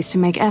food waste to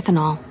make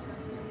ethanol.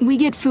 We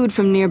get food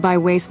from nearby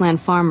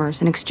wasteland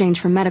farmers in exchange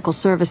for medical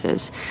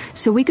services,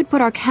 so we could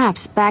put our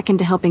caps back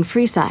into helping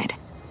Freeside.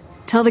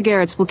 Tell the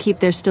Garretts we'll keep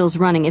their stills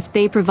running if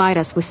they provide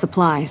us with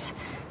supplies.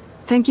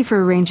 Thank you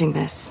for arranging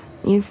this.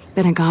 You've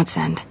been a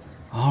godsend.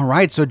 All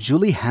right, so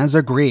Julie has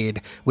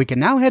agreed. We can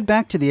now head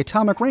back to the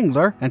Atomic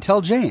Wrangler and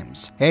tell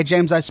James. Hey,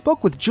 James, I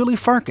spoke with Julie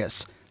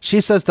Farkas.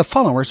 She says the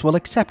followers will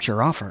accept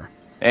your offer.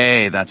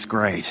 Hey, that's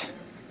great.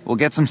 We'll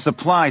get some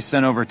supplies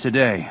sent over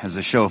today as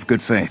a show of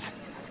good faith.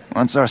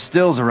 Once our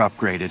stills are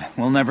upgraded,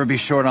 we'll never be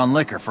short on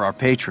liquor for our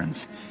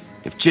patrons.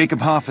 If Jacob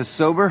Hoff is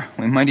sober,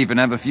 we might even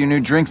have a few new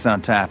drinks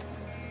on tap.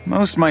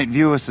 Most might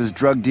view us as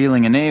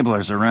drug-dealing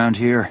enablers around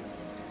here.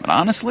 But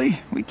honestly,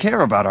 we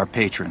care about our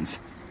patrons.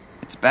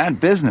 It's bad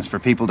business for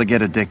people to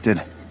get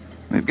addicted.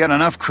 We've got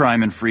enough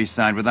crime in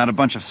Freeside without a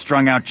bunch of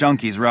strung-out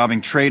junkies robbing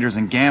traders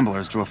and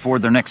gamblers to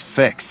afford their next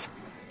fix.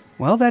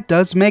 Well, that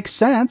does make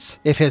sense.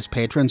 If his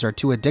patrons are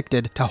too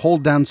addicted to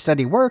hold down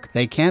steady work,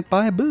 they can't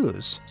buy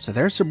booze. So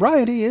their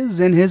sobriety is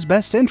in his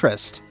best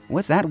interest.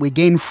 With that, we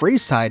gain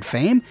Freeside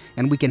fame,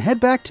 and we can head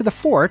back to the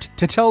fort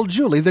to tell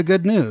Julie the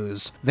good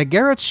news. The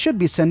Garretts should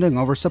be sending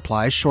over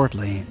supplies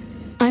shortly.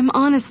 I'm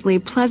honestly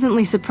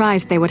pleasantly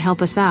surprised they would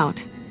help us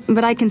out.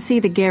 But I can see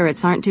the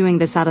Garretts aren't doing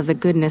this out of the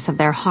goodness of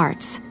their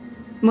hearts.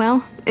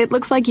 Well, it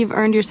looks like you've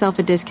earned yourself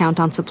a discount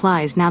on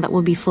supplies now that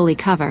we'll be fully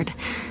covered.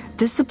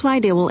 This supply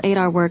deal will aid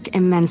our work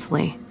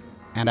immensely.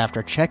 And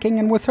after checking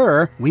in with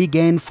her, we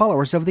gain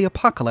followers of the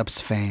Apocalypse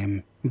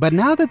fame. But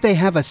now that they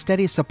have a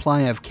steady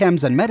supply of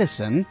chems and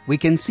medicine, we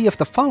can see if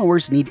the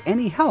followers need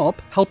any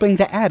help helping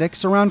the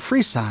addicts around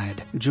Freeside.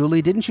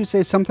 Julie, didn't you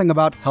say something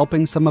about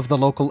helping some of the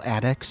local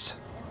addicts?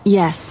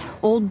 Yes,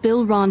 old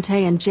Bill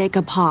Ronte and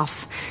Jacob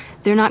Hoff.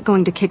 They're not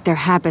going to kick their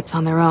habits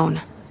on their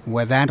own.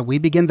 With that, we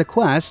begin the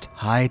quest,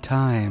 High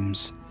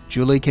Times.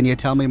 Julie, can you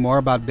tell me more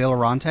about Bill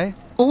Ronte?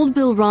 Old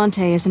Bill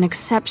Ronte is an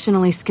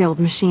exceptionally skilled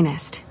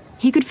machinist.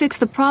 He could fix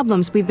the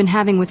problems we've been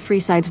having with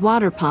Freeside's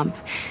water pump,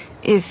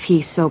 if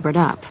he sobered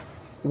up.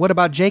 What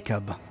about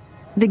Jacob?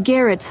 The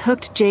Garretts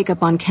hooked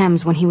Jacob on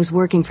chems when he was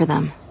working for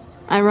them.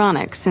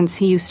 Ironic, since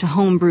he used to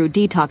homebrew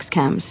detox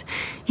chems.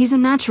 He's a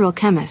natural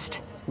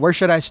chemist. Where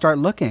should I start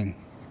looking?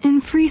 In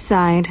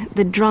Freeside,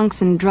 the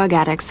drunks and drug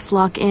addicts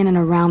flock in and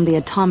around the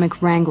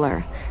Atomic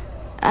Wrangler.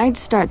 I'd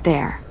start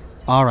there.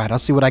 All right, I'll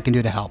see what I can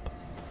do to help.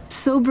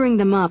 Sobering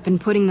them up and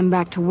putting them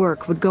back to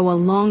work would go a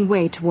long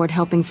way toward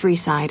helping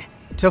Freeside.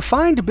 To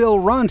find Bill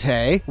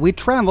Ronte, we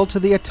travel to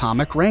the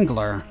Atomic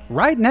Wrangler.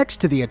 Right next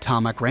to the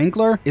Atomic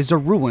Wrangler is a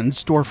ruined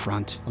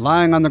storefront.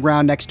 Lying on the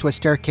ground next to a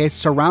staircase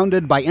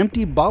surrounded by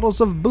empty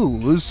bottles of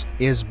booze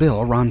is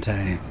Bill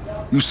Ronte.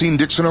 You seen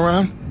Dixon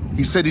around?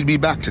 He said he'd be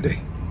back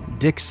today.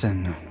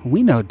 Dixon.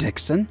 We know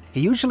Dixon.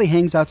 He usually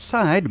hangs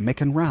outside Mick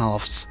and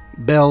Ralph's.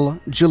 Bill,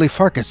 Julie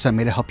Farkas sent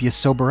me to help you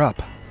sober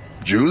up.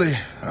 Julie?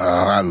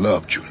 I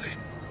love Julie.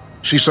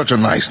 She's such a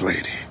nice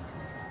lady.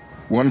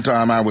 One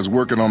time I was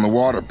working on the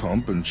water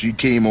pump, and she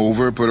came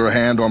over, put her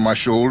hand on my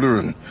shoulder,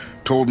 and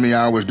told me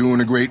I was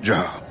doing a great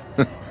job.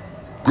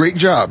 Great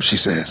job, she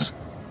says.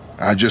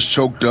 I just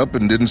choked up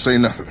and didn't say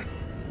nothing.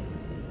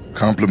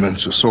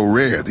 Compliments are so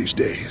rare these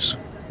days.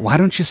 Why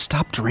don't you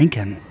stop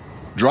drinking?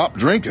 Drop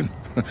drinking?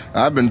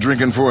 I've been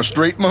drinking for a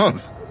straight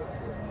month.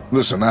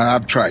 Listen,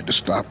 I've tried to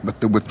stop,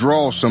 but the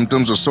withdrawal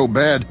symptoms are so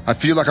bad, I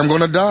feel like I'm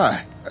gonna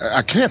die.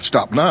 I can't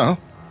stop now.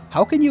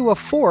 How can you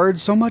afford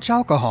so much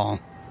alcohol?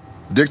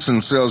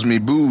 Dixon sells me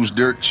booze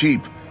dirt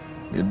cheap.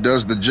 It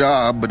does the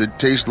job, but it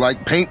tastes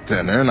like paint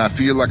thinner, and I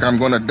feel like I'm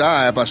gonna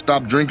die if I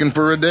stop drinking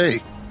for a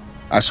day.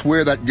 I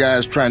swear that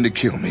guy's trying to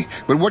kill me,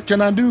 but what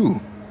can I do?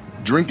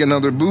 Drinking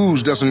other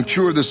booze doesn't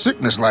cure the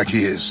sickness like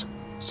his.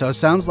 So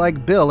sounds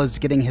like Bill is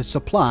getting his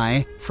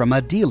supply from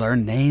a dealer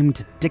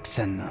named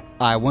Dixon.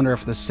 I wonder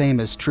if the same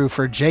is true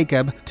for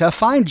Jacob. To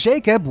find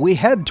Jacob, we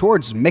head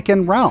towards Mick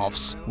and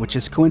Ralph's, which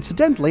is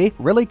coincidentally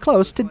really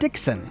close to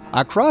Dixon.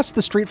 Across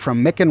the street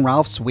from Mick and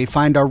Ralph's, we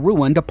find a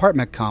ruined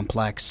apartment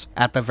complex.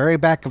 At the very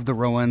back of the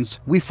ruins,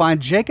 we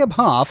find Jacob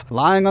Hoff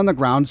lying on the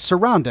ground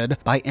surrounded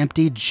by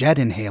empty jet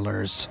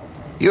inhalers.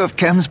 You have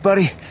chems,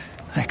 buddy?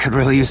 I could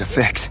really use a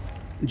fix.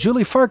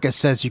 Julie Farkas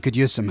says you could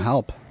use some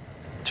help.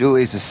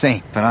 Julie's a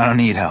saint, but I don't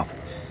need help.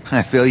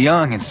 I feel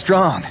young and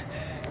strong,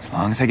 as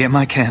long as I get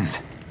my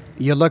chems.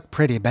 You look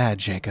pretty bad,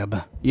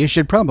 Jacob. You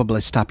should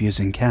probably stop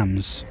using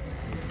chems.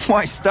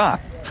 Why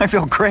stop? I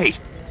feel great.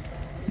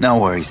 No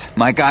worries,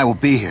 my guy will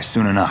be here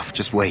soon enough,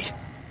 just wait.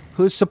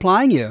 Who's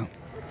supplying you?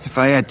 If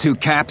I had 2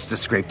 caps to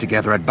scrape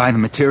together, I'd buy the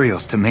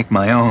materials to make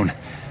my own.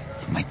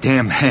 But my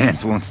damn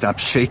hands won't stop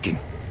shaking.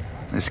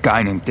 This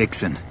guy named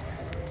Dixon.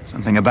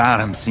 Something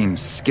about him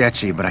seems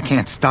sketchy, but I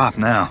can't stop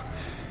now.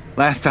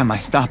 Last time I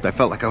stopped, I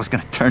felt like I was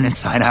gonna turn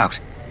inside out.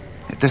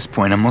 At this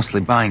point, I'm mostly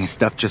buying his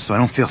stuff just so I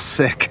don't feel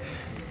sick.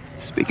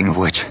 Speaking of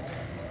which,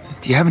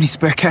 do you have any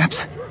spare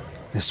caps?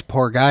 This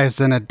poor guy's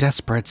in a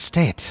desperate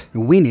state.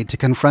 We need to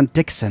confront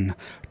Dixon.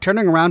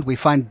 Turning around, we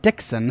find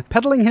Dixon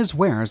peddling his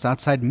wares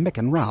outside Mick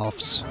and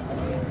Ralph's.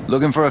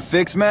 Looking for a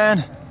fix,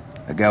 man?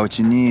 I got what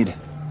you need.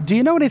 Do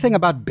you know anything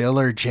about Bill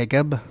or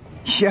Jacob?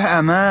 Yeah,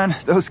 man.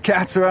 Those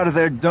cats are out of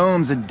their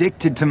domes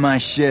addicted to my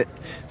shit.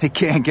 They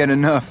can't get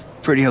enough.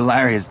 Pretty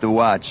hilarious to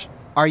watch.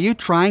 Are you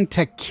trying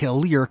to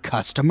kill your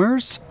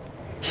customers?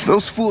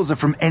 Those fools are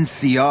from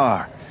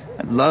NCR.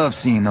 I love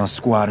seeing those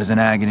squatters in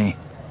agony.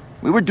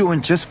 We were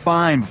doing just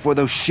fine before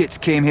those shits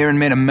came here and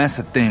made a mess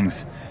of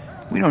things.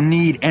 We don't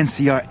need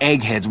NCR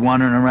eggheads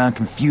wandering around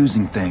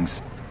confusing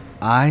things.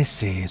 I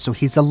see. So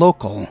he's a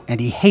local,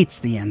 and he hates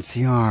the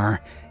NCR.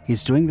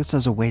 He's doing this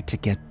as a way to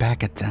get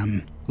back at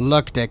them.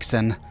 Look,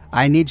 Dixon,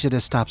 I need you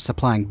to stop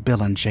supplying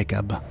Bill and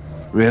Jacob.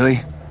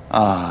 Really?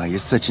 Ah, you're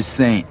such a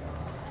saint.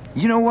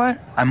 You know what?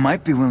 I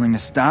might be willing to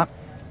stop,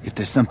 if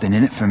there's something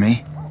in it for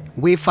me.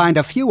 We find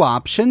a few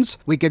options.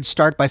 We could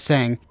start by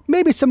saying,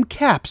 maybe some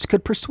caps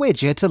could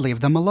persuade you to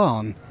leave them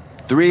alone.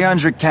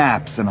 300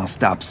 caps and I'll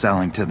stop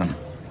selling to them.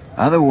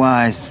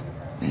 Otherwise,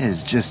 it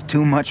is just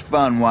too much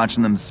fun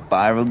watching them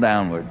spiral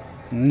downward.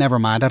 Never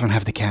mind, I don't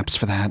have the caps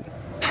for that.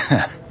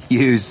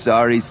 You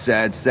sorry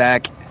sad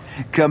sack.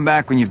 Come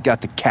back when you've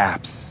got the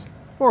caps.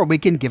 Or we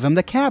can give him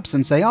the caps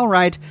and say, all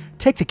right,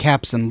 take the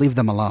caps and leave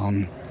them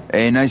alone.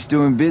 Hey, nice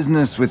doing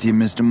business with you,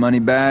 Mr.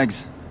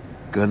 Moneybags.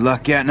 Good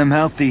luck getting them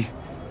healthy.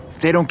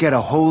 If they don't get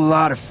a whole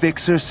lot of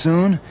fixers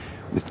soon,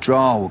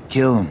 withdrawal will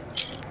kill them.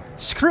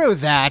 Screw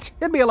that.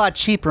 It'd be a lot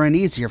cheaper and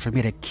easier for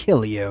me to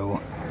kill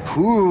you.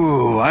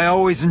 Ooh, I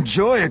always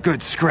enjoy a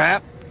good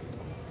scrap.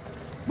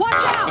 Watch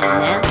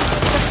out!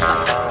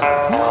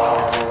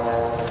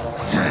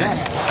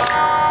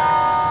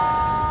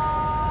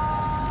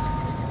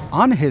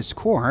 On his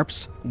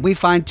corpse, we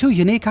find 2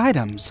 unique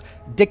items,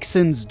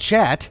 Dixon's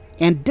jet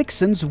and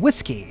Dixon's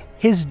whiskey.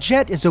 His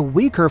jet is a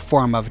weaker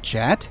form of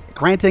jet,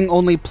 granting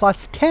only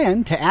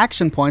 +10 to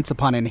action points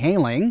upon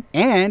inhaling,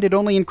 and it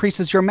only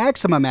increases your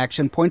maximum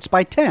action points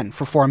by 10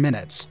 for 4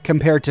 minutes,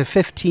 compared to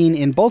 15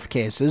 in both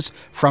cases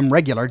from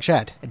regular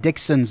jet.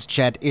 Dixon's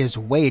jet is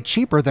way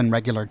cheaper than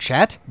regular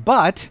jet,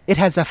 but it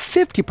has a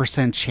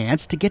 50%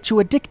 chance to get you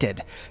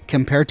addicted,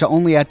 compared to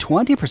only a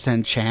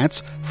 20%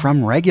 chance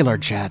from regular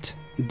jet.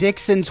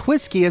 Dixon's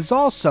whiskey is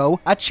also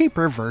a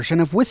cheaper version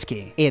of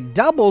whiskey. It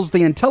doubles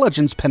the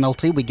intelligence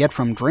penalty we get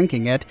from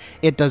drinking it.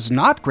 It does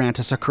not grant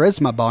us a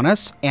charisma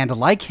bonus, and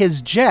like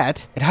his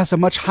jet, it has a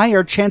much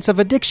higher chance of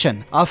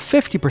addiction, a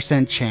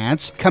 50%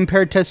 chance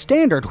compared to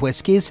standard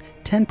whiskey's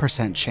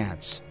 10%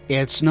 chance.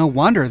 It's no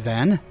wonder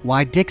then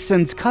why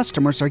Dixon's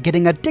customers are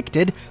getting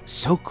addicted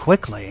so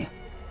quickly.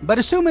 But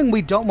assuming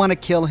we don't want to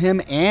kill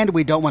him and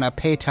we don't want to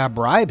pay to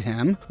bribe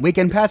him, we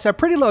can pass a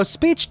pretty low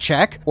speech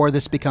check, or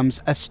this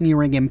becomes a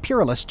sneering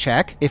imperialist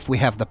check if we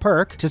have the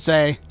perk, to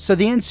say, so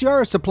the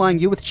NCR is supplying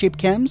you with cheap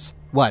chems?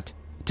 What,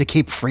 to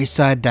keep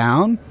Freeside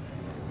down?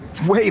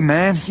 Wait,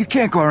 man, you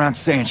can't go around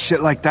saying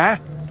shit like that.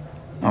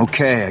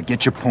 Okay, I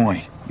get your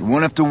point. You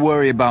won't have to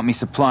worry about me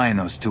supplying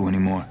those 2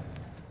 anymore.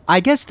 I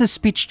guess the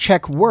speech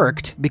check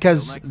worked,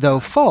 because, though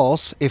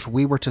false, if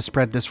we were to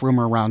spread this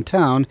rumor around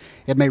town,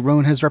 it may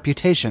ruin his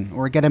reputation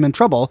or get him in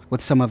trouble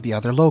with some of the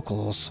other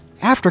locals.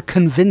 After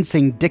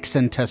convincing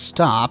Dixon to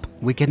stop,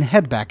 we can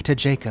head back to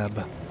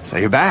Jacob. So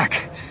you're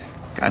back.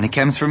 Got any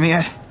chems for me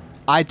yet?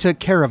 I took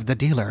care of the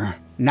dealer.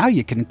 Now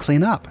you can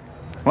clean up.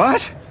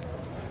 What?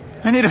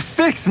 I need a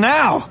fix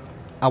now!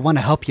 I want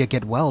to help you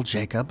get well,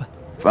 Jacob.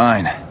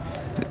 Fine.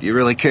 If you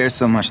really care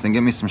so much, then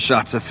give me some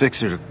shots of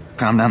fixer to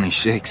calm down these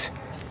shakes.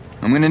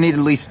 I'm gonna need at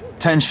least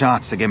 10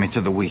 shots to get me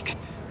through the week.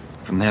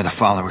 From there, the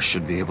followers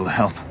should be able to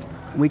help.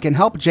 We can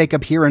help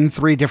Jacob here in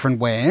 3 different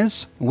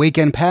ways. We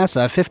can pass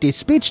a 50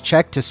 speech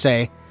check to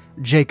say,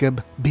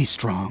 Jacob, be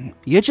strong.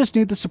 You just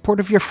need the support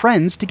of your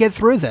friends to get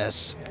through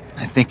this.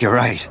 I think you're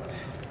right.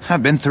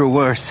 I've been through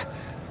worse.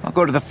 I'll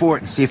go to the fort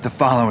and see if the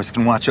followers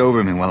can watch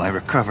over me while I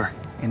recover.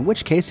 In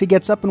which case he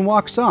gets up and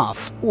walks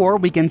off. Or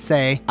we can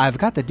say, I've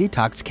got the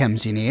detox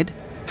chems you need.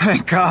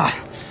 Thank God.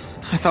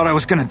 I thought I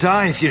was gonna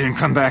die if you didn't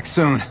come back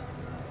soon.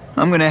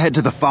 I'm gonna head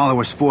to the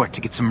followers' fort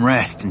to get some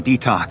rest and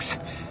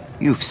detox.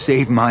 You've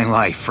saved my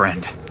life,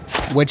 friend.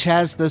 Which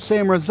has the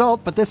same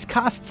result, but this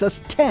costs us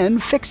 10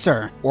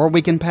 Fixer. Or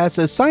we can pass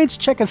a science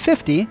check of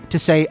 50 to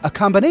say a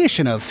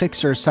combination of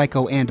Fixer,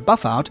 Psycho, and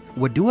Buff Out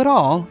would do it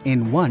all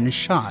in one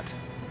shot.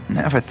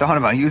 Never thought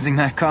about using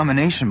that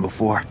combination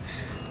before.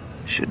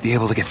 Should be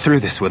able to get through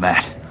this with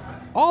that.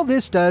 All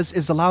this does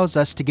is allows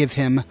us to give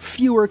him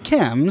fewer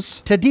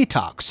chems to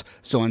detox.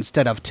 So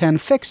instead of 10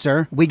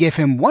 Fixer, we give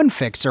him 1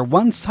 Fixer,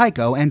 1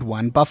 Psycho, and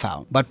 1 Buff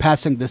Out. But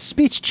passing the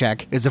speech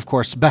check is of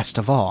course best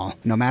of all.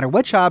 No matter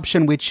which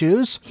option we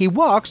choose, he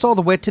walks all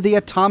the way to the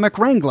Atomic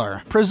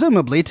Wrangler,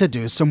 presumably to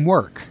do some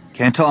work.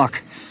 Can't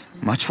talk.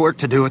 Much work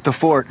to do at the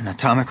fort and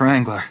Atomic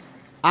Wrangler.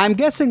 I'm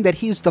guessing that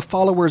he's the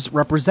followers'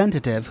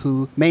 representative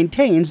who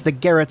maintains the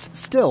Garrett's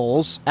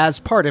stills as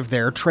part of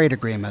their trade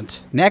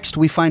agreement. Next,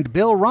 we find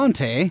Bill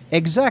Ronte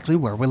exactly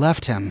where we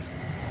left him.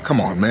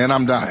 Come on, man,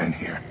 I'm dying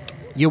here.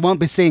 You won't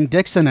be seeing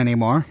Dixon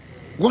anymore.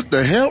 What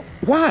the hell?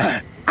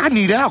 Why? I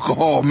need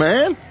alcohol,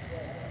 man.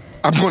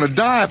 I'm gonna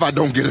die if I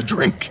don't get a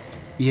drink.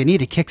 You need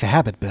to kick the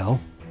habit, Bill.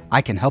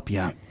 I can help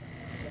you.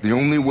 The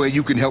only way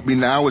you can help me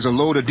now is a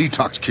load of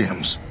detox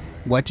chems.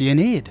 What do you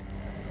need?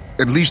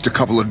 At least a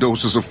couple of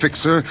doses of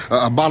Fixer,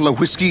 a bottle of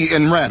whiskey,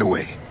 and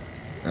Radaway.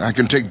 I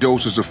can take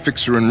doses of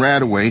Fixer and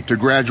Radaway to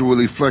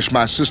gradually flush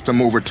my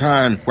system over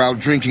time while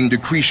drinking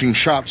decreasing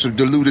shots of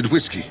diluted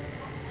whiskey.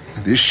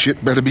 This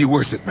shit better be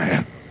worth it,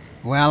 man.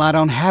 Well, I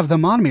don't have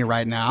them on me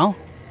right now.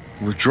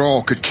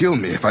 Withdrawal could kill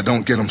me if I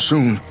don't get them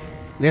soon.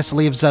 This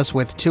leaves us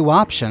with 2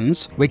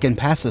 options. We can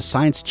pass a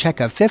science check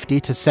of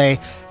 50 to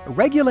say,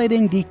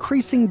 regulating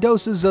decreasing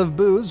doses of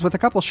booze with a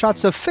couple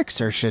shots of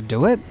Fixer should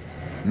do it.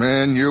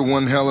 Man, you're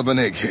one hell of an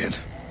egghead.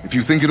 If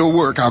you think it'll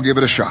work, I'll give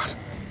it a shot.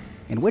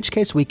 In which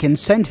case we can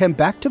send him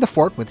back to the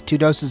fort with 2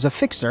 doses of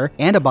Fixer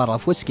and a bottle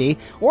of whiskey,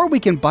 or we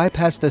can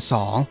bypass this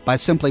all by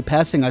simply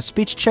passing a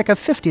speech check of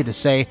 50 to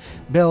say,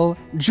 Bill,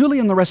 Julie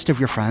and the rest of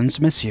your friends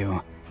miss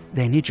you.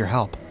 They need your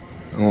help.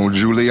 Oh,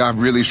 Julie, I've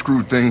really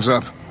screwed things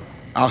up.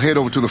 I'll head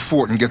over to the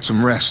fort and get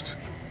some rest.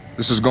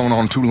 This has gone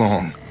on too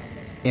long.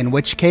 In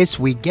which case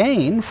we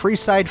gain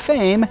Freeside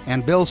fame,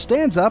 and Bill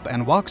stands up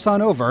and walks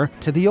on over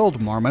to the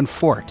old Mormon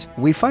fort.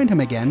 We find him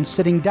again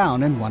sitting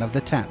down in one of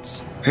the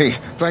tents. Hey,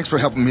 thanks for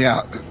helping me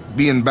out.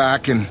 Being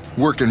back and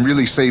working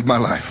really saved my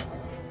life.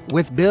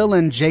 With Bill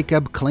and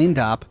Jacob cleaned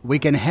up, we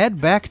can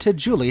head back to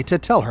Julie to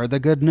tell her the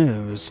good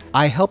news.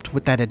 I helped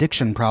with that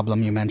addiction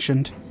problem you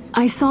mentioned.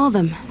 I saw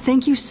them.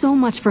 Thank you so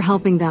much for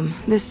helping them.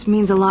 This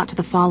means a lot to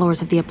the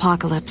followers of the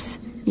apocalypse.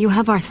 You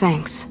have our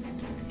thanks.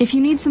 If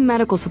you need some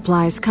medical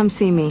supplies, come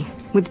see me.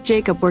 With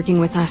Jacob working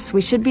with us, we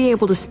should be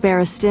able to spare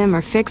a stim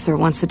or Fixer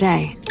once a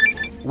day.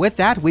 With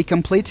that, we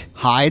complete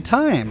High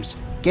Times,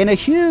 gain a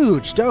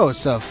huge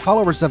dose of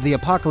Followers of the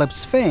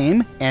Apocalypse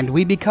fame, and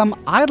we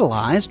become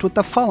idolized with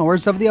the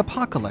Followers of the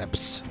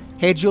Apocalypse.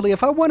 Hey Julie,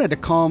 if I wanted to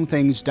calm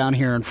things down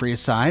here in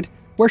Freeside,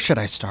 where should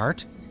I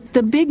start?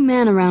 The big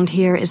man around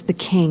here is the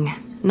king.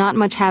 Not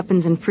much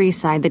happens in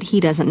Freeside that he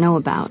doesn't know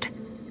about.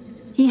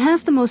 He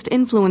has the most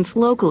influence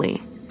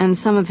locally, and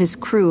some of his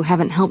crew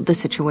haven't helped the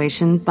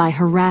situation by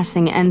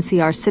harassing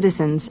NCR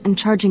citizens and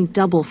charging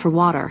double for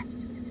water.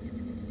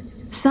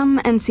 Some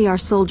NCR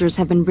soldiers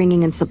have been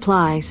bringing in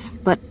supplies,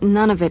 but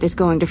none of it is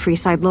going to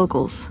Freeside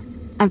locals.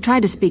 I've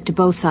tried to speak to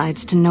both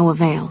sides to no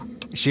avail.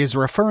 She's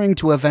referring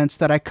to events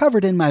that I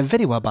covered in my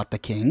video about the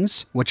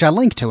Kings, which I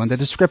link to in the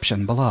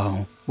description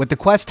below. With the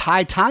quest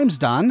High Times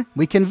done,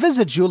 we can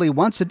visit Julie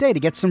once a day to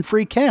get some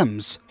free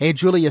chems. Hey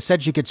Julie, you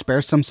said you could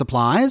spare some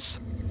supplies?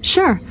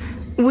 Sure.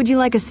 Would you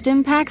like a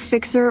stim pack,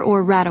 Fixer,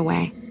 or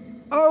Radaway?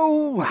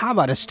 Oh, how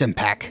about a stim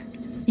pack?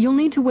 You'll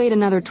need to wait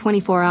another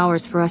 24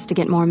 hours for us to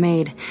get more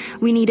made.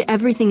 We need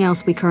everything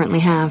else we currently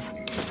have.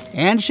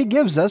 And she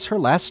gives us her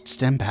last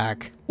stim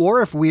pack.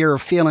 Or if we're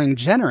feeling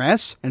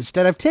generous,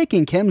 instead of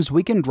taking chems,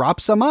 we can drop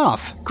some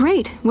off.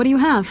 Great. What do you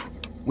have?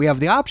 We have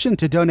the option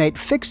to donate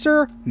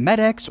Fixer,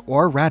 Med-X,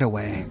 or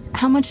Radaway.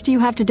 How much do you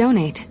have to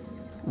donate?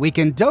 We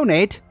can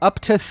donate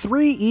up to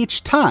 3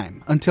 each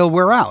time until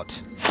we're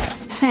out.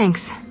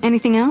 Thanks.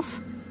 Anything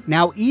else?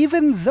 Now,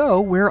 even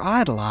though we're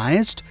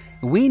idolized,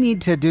 we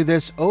need to do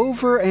this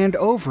over and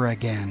over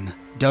again,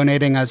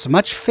 donating as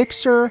much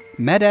Fixer,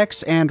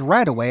 Med-X, and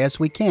Radaway as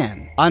we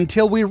can,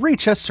 until we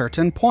reach a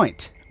certain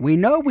point. We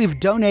know we've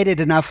donated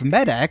enough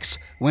Med-X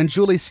when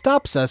Julie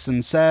stops us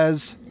and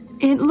says,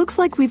 It looks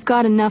like we've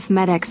got enough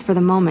Med-X for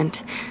the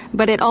moment,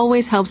 but it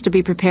always helps to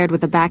be prepared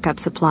with a backup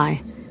supply.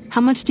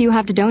 How much do you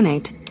have to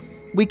donate?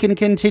 We can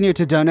continue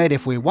to donate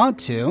if we want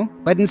to,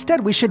 but instead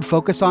we should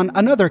focus on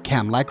another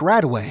chem like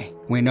Radaway.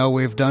 We know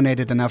we've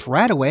donated enough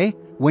Radaway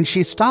when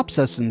she stops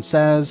us and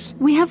says,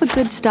 We have a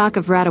good stock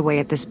of Radaway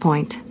at this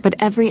point, but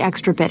every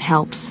extra bit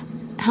helps.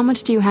 How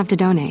much do you have to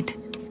donate?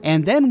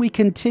 And then we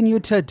continue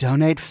to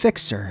donate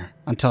Fixer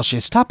until she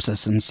stops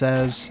us and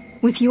says,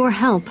 With your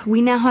help, we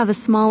now have a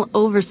small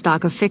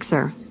overstock of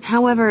Fixer.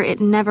 However,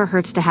 it never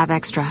hurts to have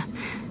extra.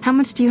 How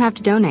much do you have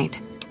to donate?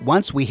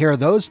 Once we hear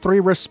those 3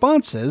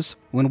 responses,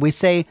 when we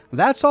say,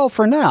 "That's all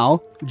for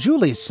now,"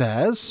 Julie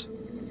says,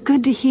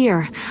 Good to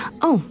hear.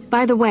 Oh,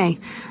 by the way,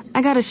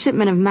 I got a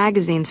shipment of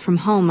magazines from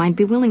home I'd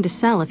be willing to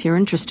sell if you're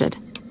interested.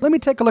 "Let me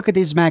take a look at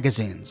these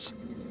magazines."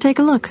 Take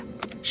a look.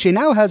 She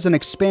now has an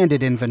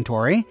expanded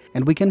inventory,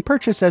 and we can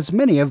purchase as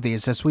many of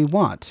these as we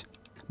want.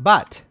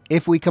 But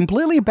if we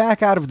completely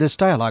back out of this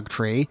dialogue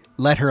tree,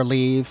 let her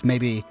leave,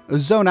 maybe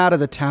zone out of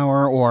the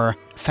tower, or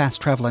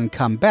fast travel and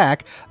come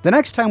back, the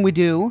next time we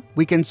do,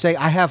 we can say,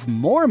 "I have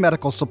more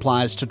medical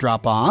supplies to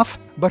drop off,"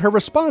 but her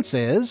response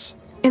is,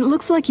 It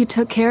looks like you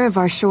took care of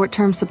our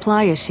short-term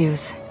supply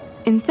issues.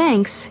 In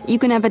thanks, you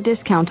can have a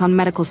discount on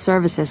medical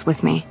services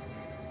with me.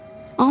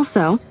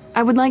 Also,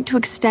 I would like to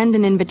extend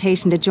an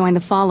invitation to join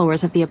the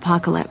followers of the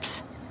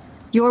Apocalypse.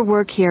 Your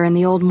work here in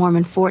the old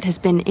Mormon fort has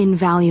been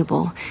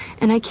invaluable,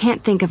 and I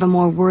can't think of a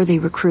more worthy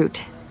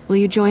recruit. Will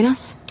you join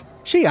us?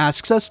 She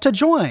asks us to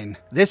join.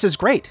 This is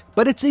great,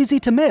 but it's easy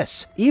to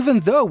miss. Even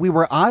though we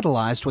were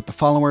idolized with the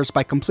followers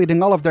by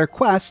completing all of their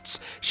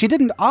quests, she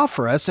didn't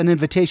offer us an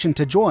invitation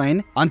to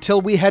join until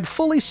we had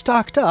fully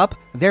stocked up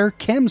their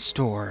chem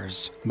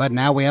stores. But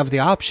now we have the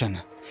option,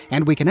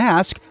 and we can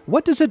ask,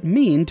 what does it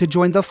mean to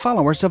join the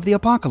followers of the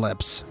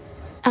Apocalypse?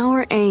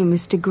 Our aim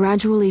is to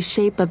gradually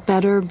shape a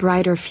better,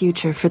 brighter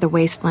future for the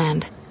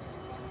wasteland.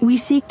 We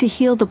seek to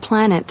heal the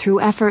planet through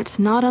efforts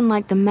not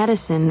unlike the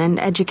medicine and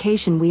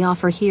education we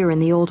offer here in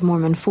the old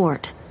Mormon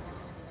fort.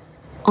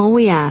 All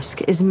we ask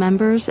is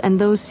members and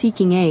those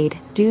seeking aid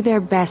do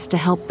their best to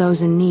help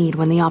those in need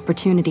when the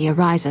opportunity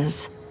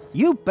arises.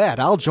 You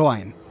bet I'll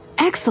join.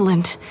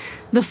 Excellent.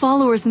 The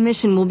followers'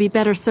 mission will be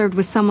better served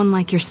with someone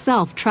like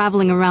yourself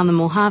traveling around the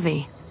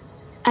Mojave.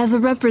 As a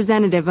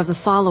representative of the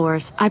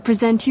followers, I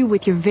present you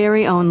with your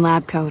very own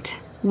lab coat.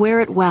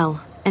 Wear it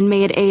well, and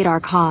may it aid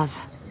our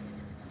cause.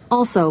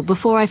 Also,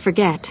 before I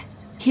forget,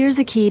 here's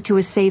a key to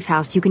a safe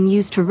house you can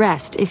use to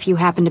rest if you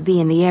happen to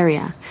be in the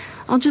area.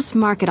 I'll just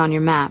mark it on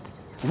your map.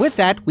 With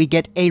that, we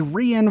get a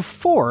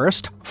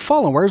reinforced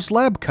Followers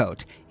lab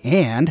coat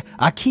and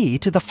a key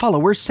to the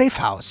Followers safe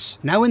house.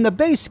 Now in the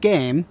base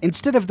game,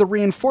 instead of the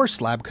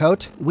reinforced lab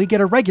coat, we get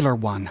a regular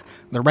one.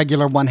 The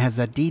regular one has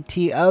a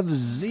DT of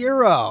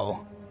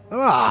 0.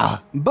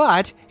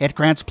 But it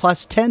grants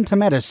plus 10 to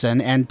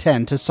medicine and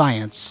 10 to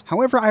science.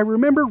 However, I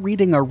remember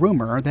reading a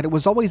rumor that it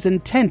was always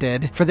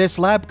intended for this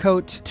lab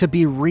coat to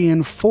be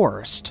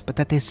reinforced, but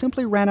that they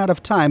simply ran out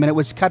of time and it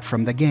was cut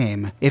from the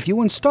game. If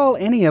you install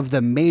any of the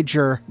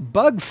major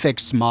bug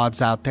fix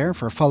mods out there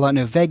for Fallout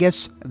New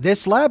Vegas,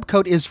 this lab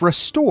coat is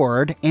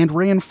restored and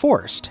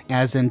reinforced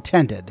as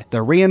intended.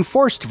 The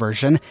reinforced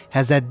version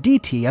has a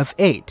DT of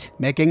 8,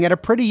 making it a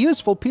pretty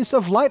useful piece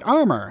of light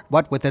armor,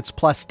 what with its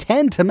plus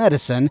 10 to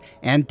medicine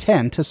and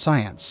 10 to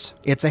science.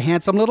 It's a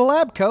handsome little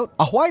lab coat,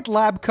 a white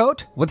lab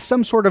coat with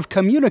some sort of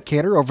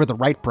communicator over the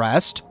right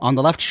breast. On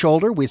the left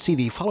shoulder, we see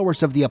the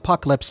Followers of the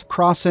Apocalypse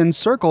cross and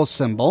circle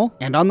symbol,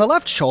 and on the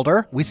left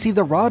shoulder, we see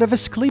the Rod of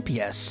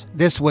Asclepius.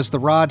 This was the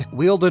rod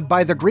wielded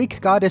by the Greek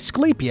god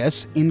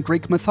Asclepius in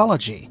Greek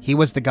mythology. He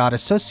was the god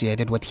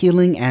associated with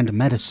healing and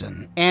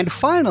medicine. And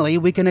finally,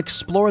 we can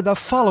explore the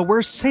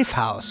Followers safe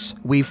house.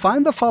 We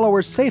find the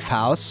Followers safe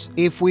house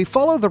if we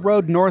follow the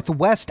road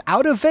northwest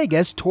out of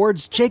Vegas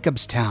towards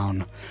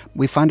Jacobstown.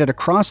 We find it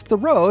across the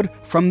road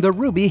from the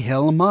Ruby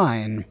Hill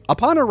mine.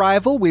 Upon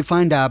arrival, we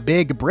find a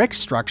big brick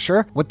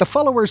structure with the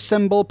Followers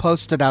symbol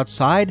posted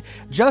outside,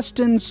 just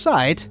in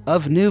sight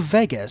of New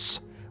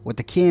Vegas. With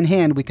the key in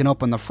hand, we can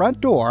open the front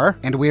door,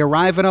 and we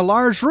arrive in a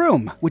large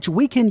room, which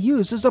we can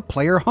use as a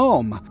player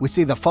home. We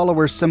see the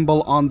Followers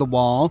symbol on the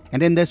wall,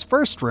 and in this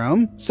first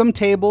room, some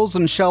tables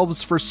and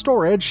shelves for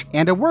storage,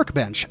 and a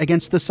workbench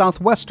against the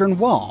southwestern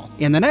wall.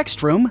 In the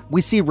next room,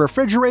 we see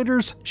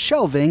refrigerators,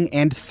 shelving,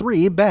 and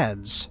 3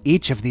 beds.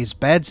 Each of these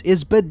beds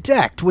is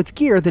bedecked with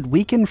gear that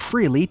we can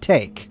freely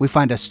take. We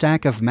find a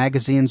stack of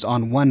magazines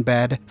on one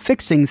bed,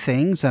 fixing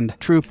things and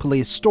true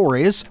police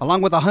stories,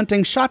 along with a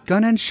hunting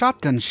shotgun and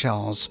shotgun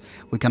shells.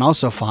 We can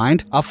also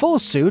find a full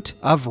suit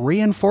of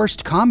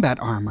reinforced combat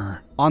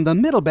armor. On the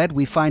middle bed,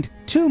 we find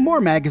 2 more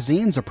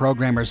magazines, a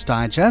Programmer's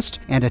Digest,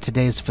 and a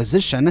Today's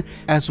Physician,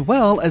 as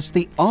well as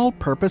the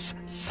all-purpose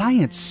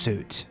science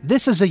suit.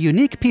 This is a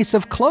unique piece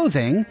of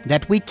clothing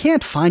that we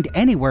can't find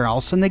anywhere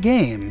else in the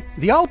game.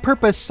 The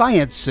all-purpose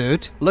science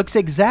suit looks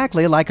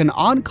exactly like an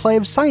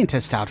Enclave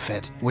scientist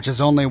outfit, which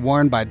is only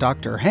worn by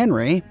Dr.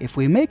 Henry if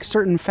we make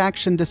certain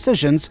faction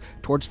decisions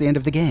towards the end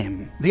of the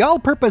game. The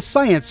all-purpose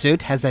science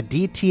suit has a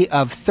DT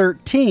of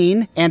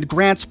 13 and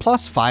grants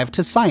plus 5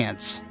 to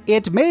science.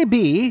 It may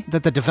be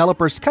that the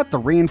developers cut the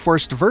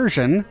reinforced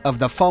version of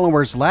the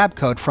Followers lab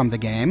code from the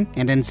game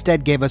and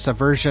instead gave us a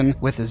version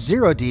with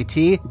 0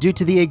 DT due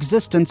to the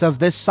existence of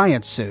this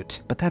science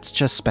suit, but that's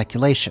just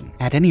speculation.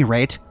 At any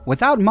rate,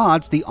 without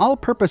mods, the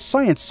all-purpose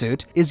science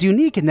suit is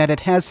unique in that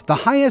it has the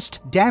highest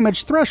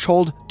damage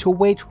threshold to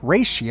weight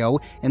ratio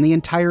in the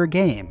entire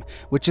game,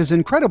 which is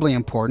incredibly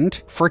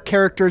important for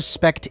characters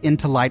spec'd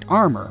into light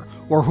armor,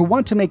 or who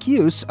want to make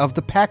use of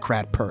the Pack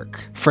Rat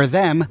perk. For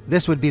them,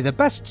 this would be the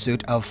best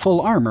suit of full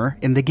armor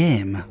in the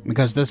game,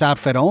 because this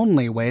outfit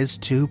only weighs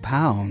 2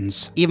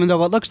 pounds. Even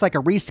though it looks like a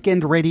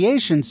reskinned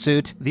radiation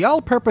suit, the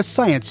all-purpose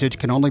science suit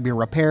can only be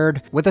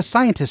repaired with a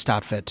scientist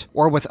outfit,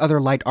 or with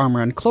other light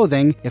armor and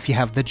clothing if you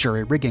have the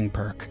jury rigging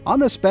perk. On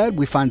this bed,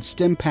 we find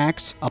stim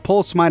packs, a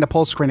pulse mine, a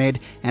pulse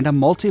grenade, and a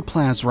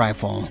multi-plas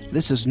rifle.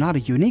 This is not a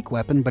unique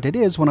weapon, but it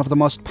is one of the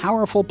most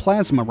powerful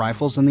plasma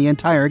rifles in the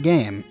entire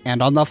game.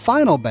 And on the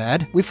final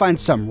bed, we find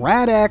some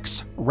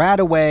Rad-X,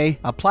 Rad-Away,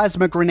 a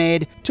plasma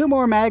grenade, 2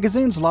 more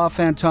magazines, La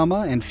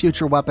Phantoma, and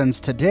future weapons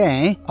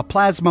today, a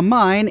plasma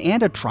mine,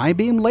 and a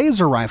tri-beam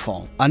laser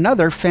rifle.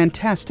 Another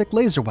fantastic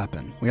laser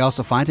weapon. We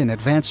also find an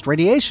advanced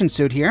radiation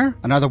suit here,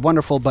 another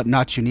wonderful but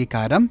not unique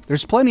item.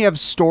 There's plenty of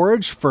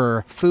storage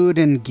for food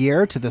and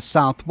gear to the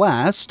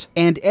southwest,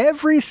 and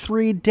every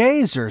 3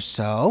 days or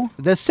so,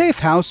 the safe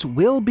house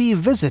will be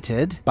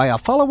visited by a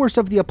Followers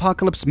of the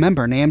Apocalypse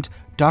member named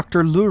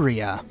Dr.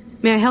 Luria.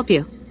 May I help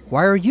you?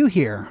 Why are you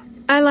here?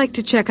 I like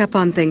to check up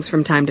on things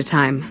from time to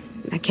time.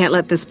 I can't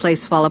let this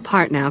place fall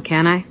apart now,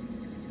 can I?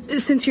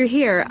 Since you're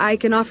here, I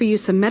can offer you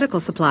some medical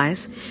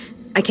supplies.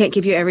 I can't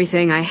give you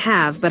everything I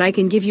have, but I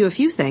can give you a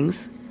few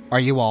things.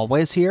 Are you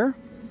always here?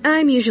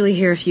 I'm usually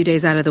here a few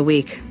days out of the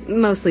week,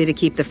 mostly to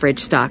keep the fridge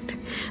stocked.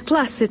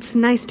 Plus, it's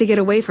nice to get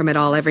away from it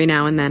all every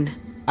now and then.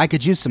 I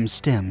could use some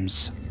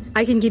stims.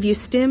 I can give you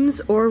stims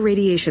or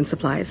radiation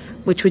supplies.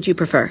 Which would you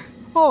prefer?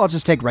 Oh, I'll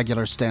just take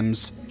regular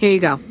stims. Here you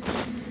go.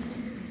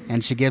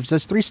 And she gives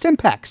us 3 stim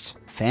packs.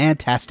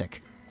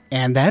 Fantastic.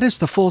 And that is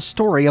the full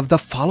story of the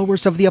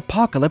Followers of the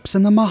Apocalypse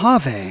in the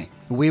Mojave.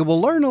 We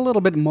will learn a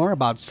little bit more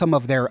about some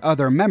of their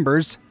other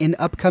members in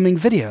upcoming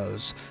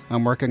videos.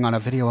 I'm working on a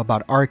video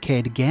about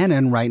Arcade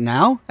Gannon right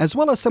now, as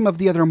well as some of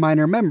the other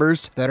minor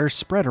members that are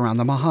spread around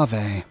the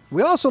Mojave.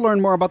 We also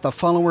learn more about the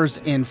Followers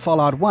in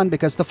Fallout 1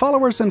 because the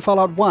Followers in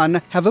Fallout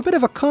 1 have a bit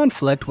of a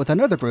conflict with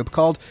another group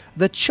called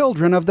the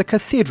Children of the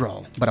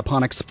Cathedral. But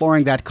upon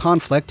exploring that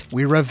conflict,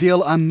 we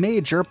reveal a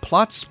major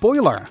plot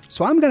spoiler.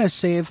 So I'm going to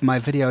save my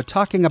video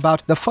talking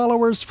about the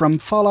Followers from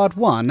Fallout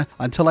 1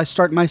 until I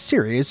start my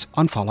series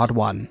on Fallout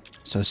 1.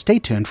 So stay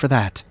tuned for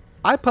that.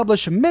 I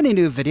publish many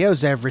new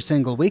videos every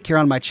single week here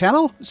on my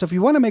channel, so if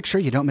you want to make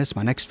sure you don't miss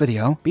my next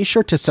video, be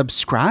sure to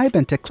subscribe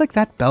and to click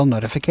that bell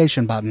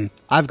notification button.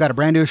 I've got a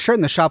brand new shirt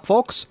in the shop,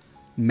 folks.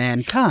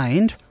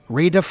 Mankind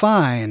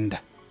Redefined.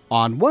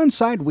 On one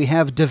side, we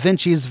have Da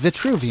Vinci's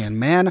Vitruvian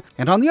Man,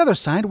 and on the other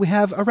side, we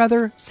have a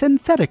rather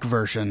synthetic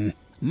version.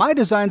 My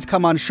designs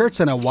come on shirts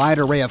in a wide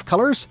array of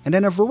colors and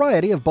in a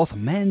variety of both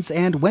men's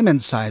and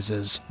women's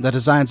sizes. The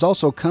designs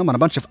also come on a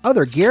bunch of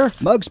other gear,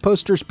 mugs,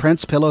 posters,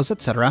 prints, pillows,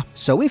 etc.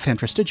 So if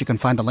interested, you can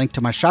find a link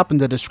to my shop in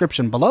the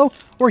description below,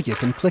 or you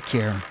can click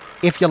here.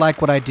 If you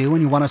like what I do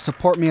and you want to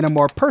support me in a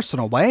more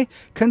personal way,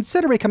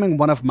 consider becoming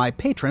one of my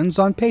patrons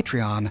on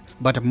Patreon.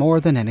 But more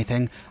than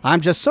anything, I'm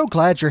just so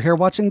glad you're here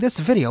watching this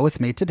video with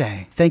me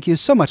today. Thank you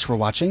so much for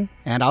watching,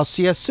 and I'll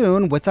see you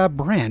soon with a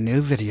brand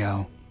new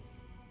video.